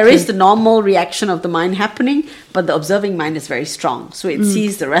 Exactly. There is the normal reaction of the mind happening, but the observing mind is very strong, so it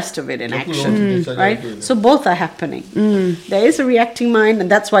sees the rest of it in action, right? So both are happening. There is a reacting mind, and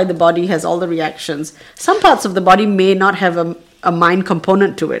that's why the body has all the reactions. Some parts of the body may not have a mind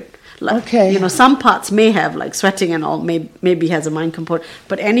component to it. Some parts may have, like sweating and all, maybe has a mind component.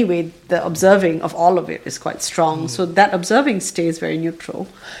 But anyway, the observing of all of it is quite strong. So that observing stays very neutral.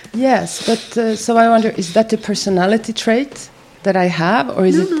 Yes, but so I wonder, is that a personality trait that I have, or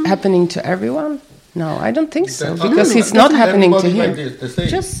is it happening to everyone? No, I don't think so, because it's not happening to him.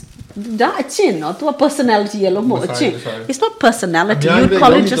 Just personality. It's not personality. You'd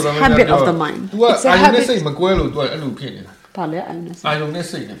call it just habit of the mind. It's a habit.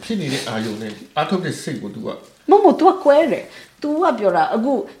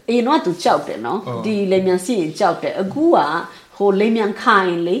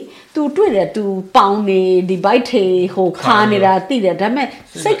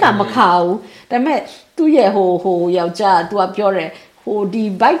 who the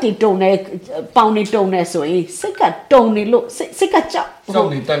bite it don't pound it don't so sick at Tony look sick at chop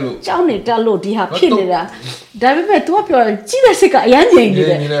Johnny Dallo di Hapinera. David to up your Gina sick at Yanni.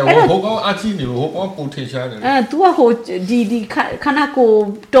 To a ho di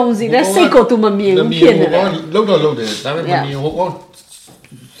Kanako Donzi, let's say go to Mammy.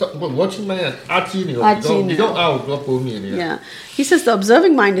 Watching my yeah. He says the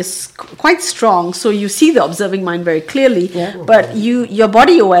observing mind is quite strong, so you see the observing mind very clearly. But your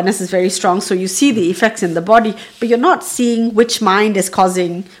body awareness is very strong, so you see the effects in the body, but you're not seeing which mind is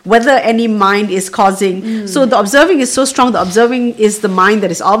causing, whether any mind is causing. So the observing is so strong. The observing is the mind that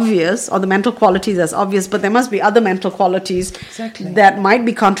is obvious, or the mental qualities that's obvious, but there must be other mental qualities that might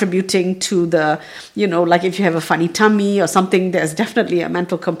be contributing to the, like if you have a funny tummy or something, there's definitely a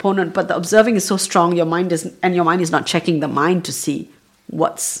mental component, but the observing is so strong, your mind is not checking the mind to see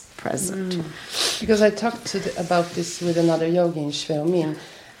what's present. Because I talked about this with another yogi in Shveomin,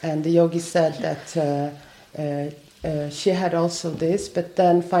 and the yogi said that she had also this, but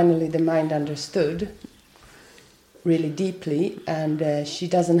then finally the mind understood really deeply, and she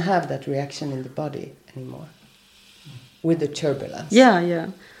doesn't have that reaction in the body anymore with the turbulence. Yeah.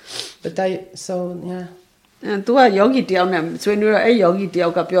 But tu a yogi tiao ne swenu ra ai yogi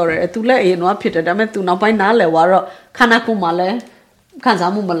tiao ka pyo re tu le ai no phit da me tu naw pai na le wa ro khana ko ma le khan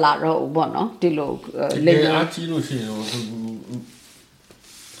sa mu ma la ro bo no ti lo le a chi lo shin ro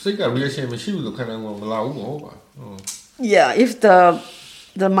sick reaction ma shi bu lo khana ko ma la u mo ba. Yeah, if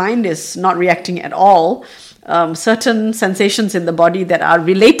the mind is not reacting at all, certain sensations in the body that are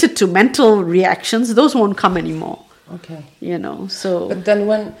related to mental reactions, those won't come anymore. Okay. So. But then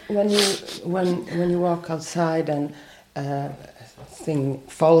when you walk outside and thing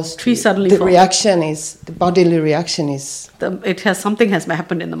falls, tree suddenly the reaction is the bodily reaction is. Something has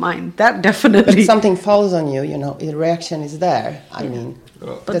happened in the mind. That definitely. But something falls on you. The reaction is there. I mean.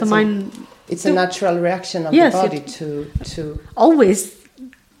 But the mind. It's a natural reaction of the body to. Always.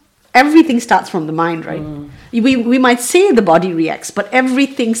 Everything starts from the mind, right? We might say the body reacts, but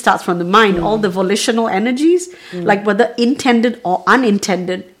everything starts from the mind. All the volitional energies, like whether intended or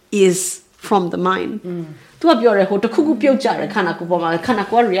unintended, is from the mind. Tu aပြောရဟိုတခုခုပြုတ်ကြတယ်ခန္ဓာကိုယ်ပေါ်မှာခန္ဓာ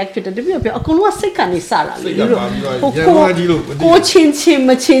ကိုယ် react ဖြစ်တယ်တပြည့်ပြည့်အကုန်လုံးကစိတ်ကနေစတာလေကိုချင်းမ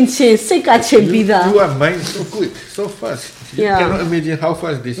ချင်းစိတ်ကချင်းပြီးသား You are mind so quick so fast you cannot imagine how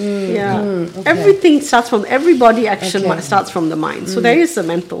fast this everything starts from every body action starts from the mind, so there is a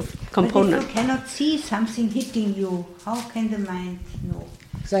mental component. But if you cannot see something hitting you, how can the mind know?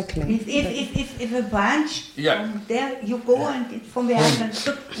 Exactly. If a branch from there you go and it's from behind and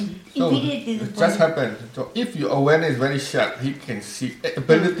immediately it just happened. So if your awareness is very sharp, he can see.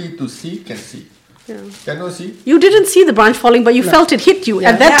 Ability to see can see. Cannot see. You didn't see the branch falling, but you felt it hit you.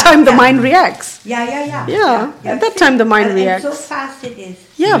 At that time, the mind reacts. At that time, the mind reacts. And so fast it is.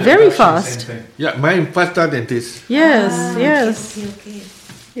 Very fast. Mind faster than this. Yes. Okay.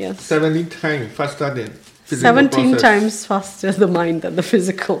 Yes. 17 times faster than. 17 times faster the mind than the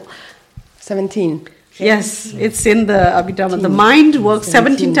physical. 17. Yes, it's in the Abhidhamma. The mind works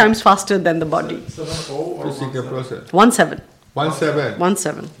 17 times faster than the body. Physical process.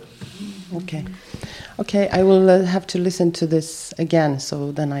 17. Okay, I will have to listen to this again,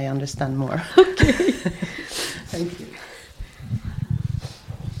 so then I understand more. Okay. Thank you.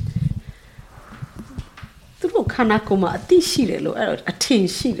 Tu lo khana ko ma ati shi de lo ero athin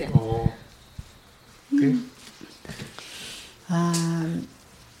shi de. Okay.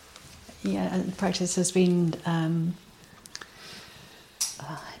 The practice has been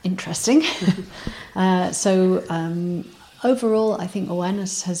interesting. Overall, I think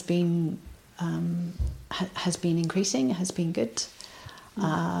awareness has been increasing, has been good.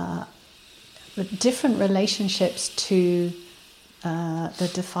 But different relationships to the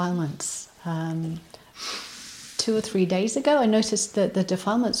defilements. 2 or 3 days ago, I noticed that the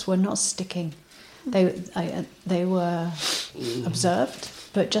defilements were not sticking. They were observed,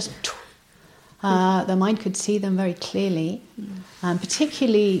 but just the mind could see them very clearly,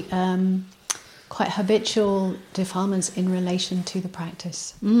 particularly quite habitual defilements in relation to the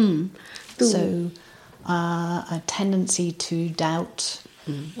practice. So a tendency to doubt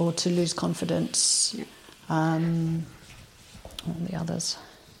or to lose confidence. What are the others?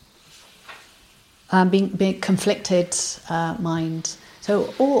 Being conflicted mind.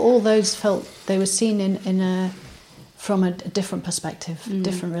 So all those felt they were seen from a different perspective,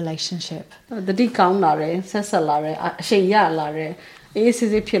 different relationship. The di kaung la re, sesa la re, shin ya la re,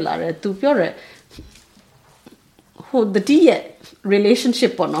 easy phit la re. Tu pyo re. Ho the di ye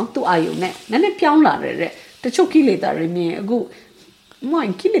relationship po no, tu ayu ne. Nane pyaung la re. Tachu kileta re mi agu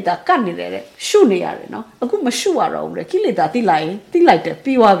Moin kilita kanire shune yare no aku ma shu wa ro re kilita ti like de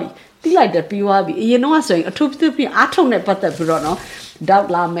piwa bi you know so a thu phi a thong ne patat bi ro no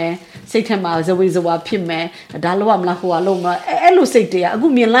doubt la me sait the ma zawi zawa phit me da lo ma la ho lo ma ai lo sait de aku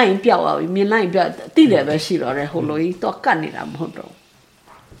mien lai pyaw wa bi mien lai pya ti de be shi ro re ho lo yi to kat ni da ma hot do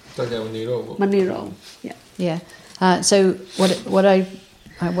ta ja ma ni ro yeah so what I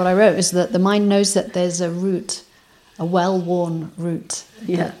wrote is that the mind knows that there's a route, a well-worn route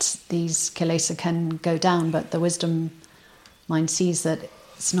that these kilesa can go down, but the wisdom mind sees that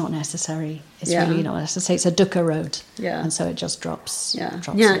it's not necessary. It's really not necessary. It's a dukkha road, and so it just drops.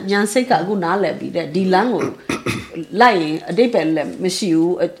 Nyan sei ka aku na le bi de di lang ko lai yin a dai pai le ma shi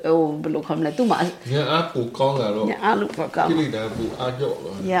wu o blo kham le tu ma nya a pu kaung la lo nya a lu pa kaung kilita pu a jo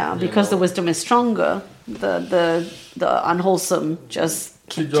lo because the wisdom is stronger, the unwholesome just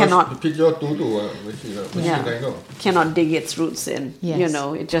cannot dig its roots in. You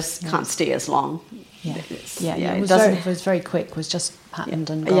know, it just can't stay as long. It was very quick. It was just patterned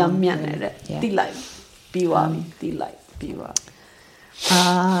and gone.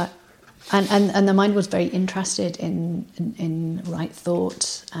 And the mind was very interested in right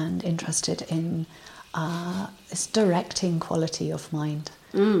thought and interested in this directing quality of mind.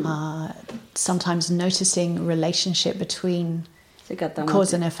 Sometimes noticing relationship between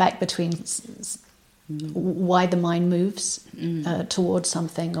cause and effect, between why the mind moves towards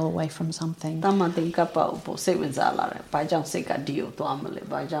something or away from something. But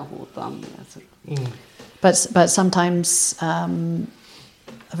sometimes a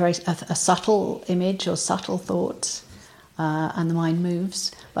subtle image or subtle thought, and the mind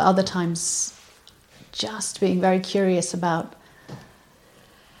moves. But other times, just being very curious about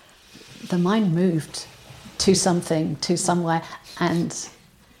the mind moved to something, to somewhere, and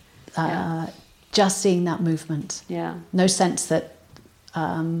just seeing that movement. No sense that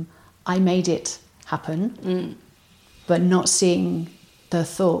I made it happen, but not seeing the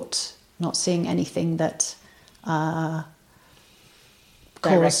thought, not seeing anything that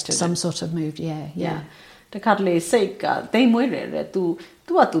caused some sort of move. The cuddly sake, they made it to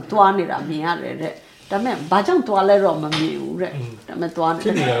a to 20 ramiare.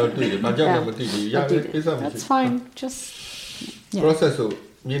 That's fine. Just process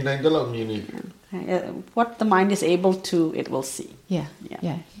what the mind is able to, it will see.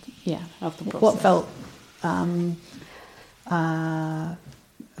 What felt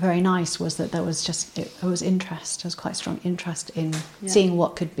very nice was that there was just it was interest. There was quite strong interest in seeing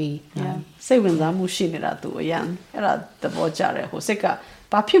what could be.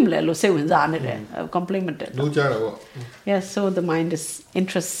 Complemented. So the mind is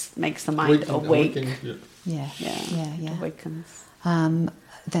interest makes the mind awake. Awakens.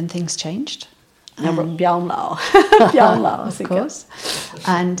 Then things changed. Of course.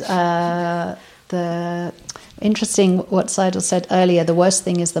 And the interesting what Sayadaw said earlier, the worst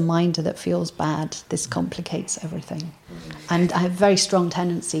thing is the mind that feels bad. This complicates everything. And I have a very strong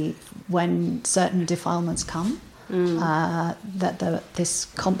tendency when certain defilements come, that this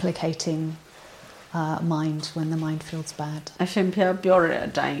complicating mind, when the mind feels bad.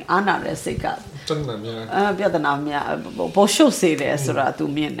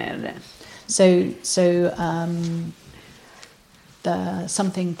 So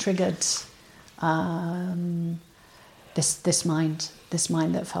something triggered this mind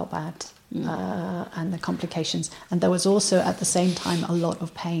that felt bad, and the complications. And there was also at the same time a lot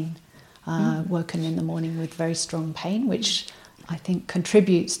of pain. Woken in the morning with very strong pain, which I think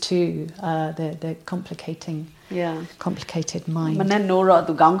contributes to the complicated mind.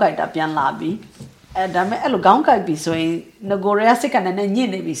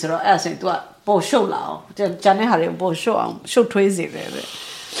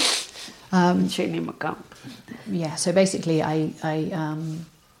 So basically I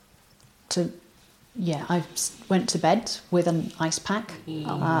went to bed with an ice pack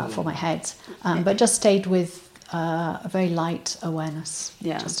for my head, but just stayed with a very light awareness,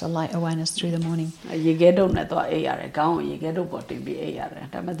 just a light awareness through the morning.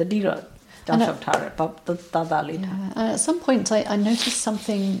 And at some point I noticed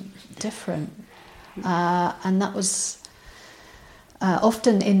something different, and that was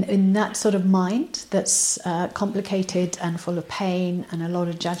often in that sort of mind that's complicated and full of pain and a lot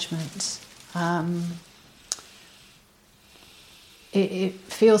of judgment. It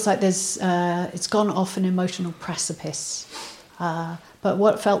feels like it's gone off an emotional precipice. But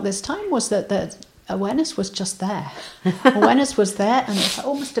what felt this time was that the awareness was just there. Awareness was there, and it's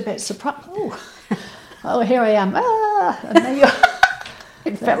almost a bit surprised. Oh, here I am. And then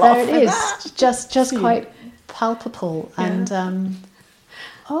it fell off. There it is, just quite palpable. And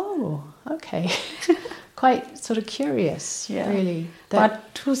Oh, okay. Quite sort of curious, really.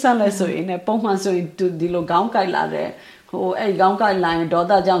 But two sons so in a Poma so into the Loganka lade, who a Ganka line,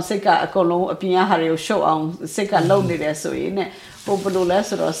 daughter Jam Seka, a colon, a Pia Harry show on Seka lonely there so in it,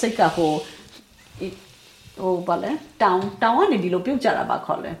 Populus or Seka who. Oh, bale down one in the picture about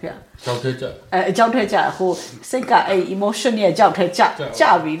color here. Jouteja who Seka a emotion near Jouteja,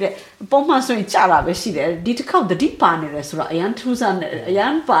 Javi, Poma so in Jara, she there did count the deep panires, right? Yan Tusan,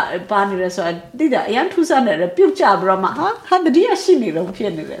 Yan panires, did a Yan Tusan, a picture Brahma, had the dear shimmy of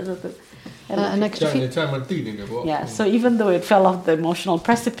pianist. An extra yeah, so even though it fell off the emotional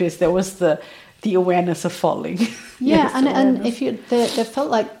precipice, there was the awareness of falling. Yeah, and if you, there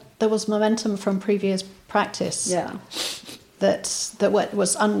felt like there was momentum from previous practice. Yeah, that what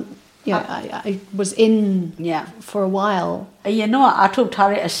was I was in for a while. You know, I told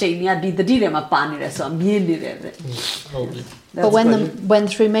Tari a shame. Yeah, did the dilema panire so but when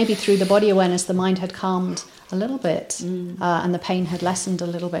through the body awareness, the mind had calmed a little bit, and the pain had lessened a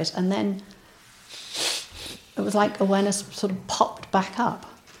little bit, and then it was like awareness sort of popped back up.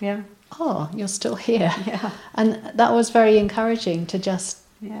 Yeah. Oh, you're still here. Yeah. And that was very encouraging to just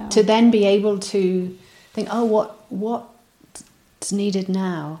to then be able to think, oh, what's needed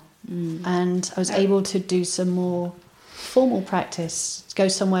now? And I was able to do some more formal practice. Go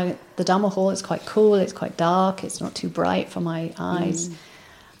somewhere, the Dhamma hall, it's quite cool, it's quite dark, it's not too bright for my eyes.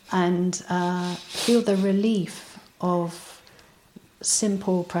 And feel the relief of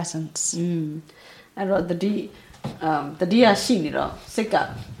simple presence. And the dia shiniro,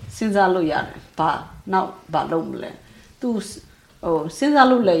 sika, sinzalu yare, ba, now ba lomle. Oh,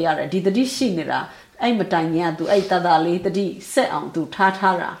 sinzalu le yare, did the shinira, I matanya to a tadali, the d set on to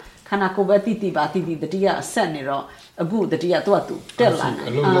tatara, kanakobati bati, the dia seniro, a good the dia tuatu, telana,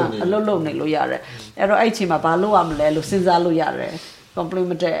 a lolo nelo yare, ero aichima balo amle, sinzalu yare,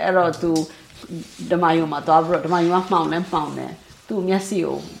 compliment error to the Mayuma, the Mayuma found and found there. To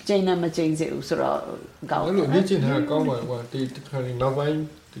Miasio, Jane and Majane, sort of go. Her comment, the Navine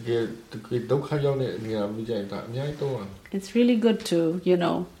to get Doka. It's really good to,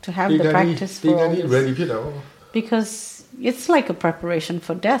 to have the practice for all this. Because it's like a preparation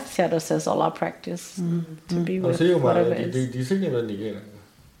for death, Sayadaw says, all our practice to be with whatever it is.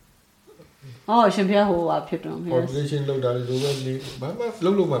 Oh, Shimpia who are Piton.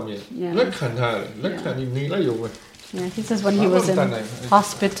 Yeah, he says when he was in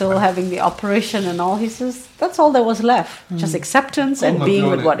hospital having the operation and all, he says that's all there was left, just acceptance and being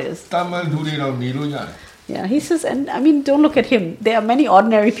with what is. Yeah, he says, and I mean, don't look at him. There are many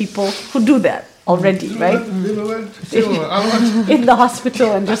ordinary people who do that already, right? In the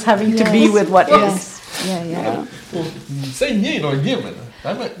hospital and just having to be with what is. Yeah. Yeah.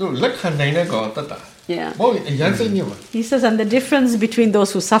 He says, and the difference between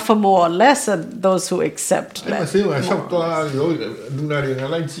those who suffer more or less and those who accept less. He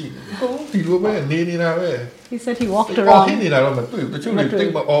said he walked around.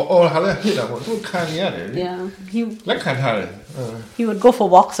 Yeah. He would go for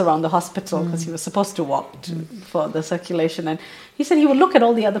walks around the hospital because he was supposed to walk for the circulation. And he said he would look at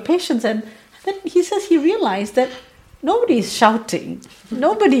all the other patients, and then he says he realized that nobody is shouting.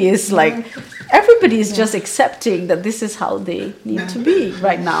 Nobody is like, everybody is just accepting that this is how they need to be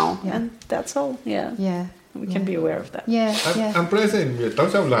right now. Yeah. And that's all. Yeah. We can be aware of that. I'm present.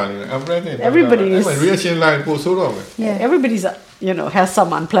 Everybody is. Everybody's, has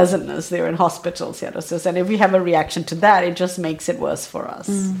some unpleasantness. They're in hospitals, and if we have a reaction to that, it just makes it worse for us.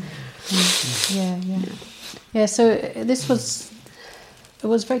 Yeah, so this was... It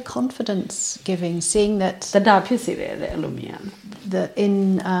was very confidence giving, seeing that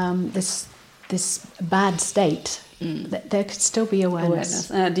in this bad state, that there could still be awareness.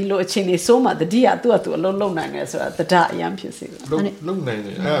 That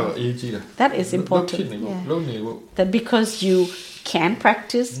is important. That because you can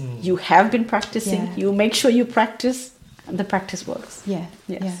practice, you have been practicing, you make sure you practice, and the practice works. Yeah.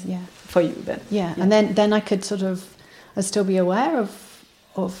 For you then. Yeah, and then I could I'd still be aware of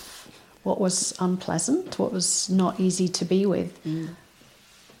what was unpleasant, what was not easy to be with,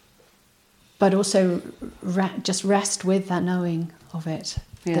 but also just rest with that knowing of it,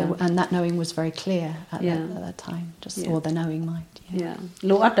 and that knowing was very clear at that time, or the knowing mind.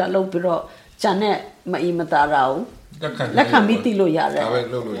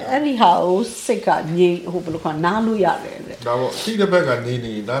 Anyhow,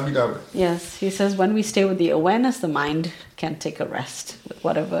 yes, he says when we stay with the awareness, the mind can take a rest with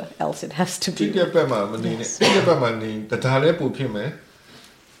whatever else it has to be.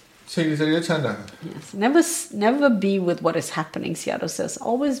 Yes, never be with what is happening, Sayadaw says.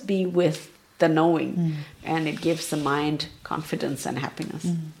 Always be with the knowing, and it gives the mind confidence and happiness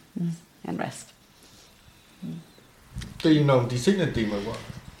and rest.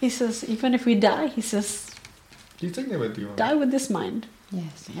 He says, even if we die, he says, die with this mind.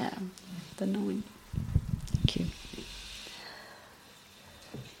 Yes. Yeah, the knowing. Thank you.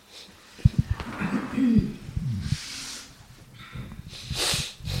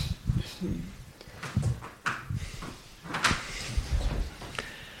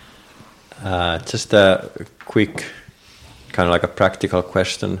 Just a quick, kind of like a practical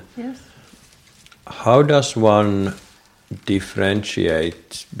question. Yes. How does one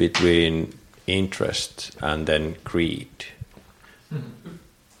differentiate between interest and then greed?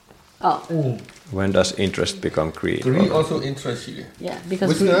 When does interest become greed? Greed also interested. Yeah,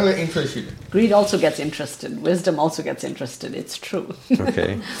 because greed also gets interested. Wisdom also gets interested. It's true.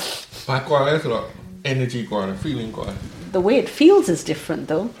 Okay. Energy, feeling. The way it feels is different,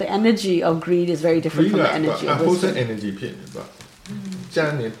 though. The energy of greed is very different from the energy of wisdom.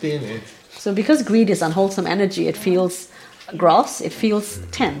 So because greed is unwholesome energy, it feels gross, it feels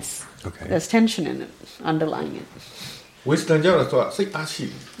tense. Okay. There's tension in it, underlying it. Wisdom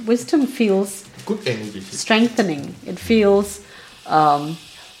feels good energy. Strengthening. It feels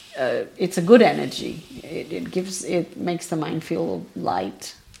it's a good energy. It makes the mind feel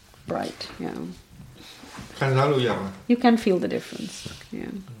light, bright. Yeah. You can feel the difference. Yeah.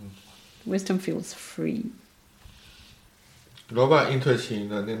 Wisdom feels free.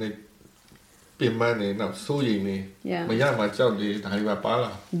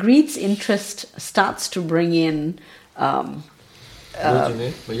 Greed's interest starts to bring in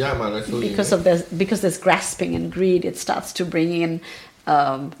because there's grasping and greed. It starts to bring in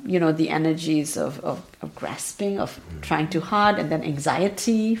the energies of grasping, of trying too hard, and then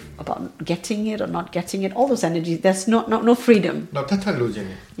anxiety about getting it or not getting it. All those energies. There's no freedom.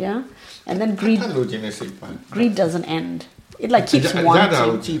 Yeah, and then greed doesn't end. It like keeps wanting.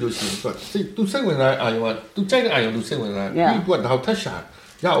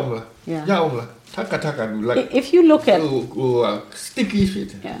 If you look at sticky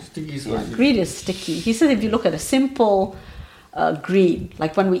shit, greed is sticky. He says if you look at a simple greed,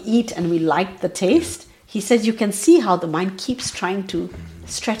 like when we eat and we like the taste, he says you can see how the mind keeps trying to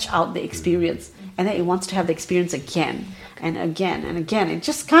stretch out the experience, and then it wants to have the experience again and again and again. It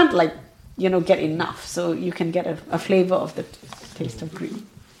just can't get enough, so you can get a flavor of the taste of greed.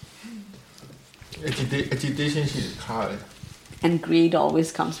 And greed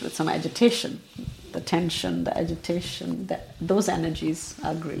always comes with some agitation. The tension, the agitation, those energies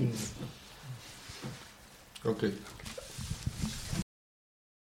are greeds. Okay.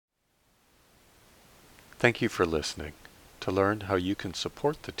 Thank you for listening. To learn how you can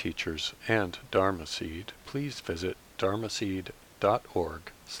support the teachers and Dharma Seed, please visit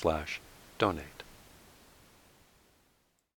dharmaseed.org/donate.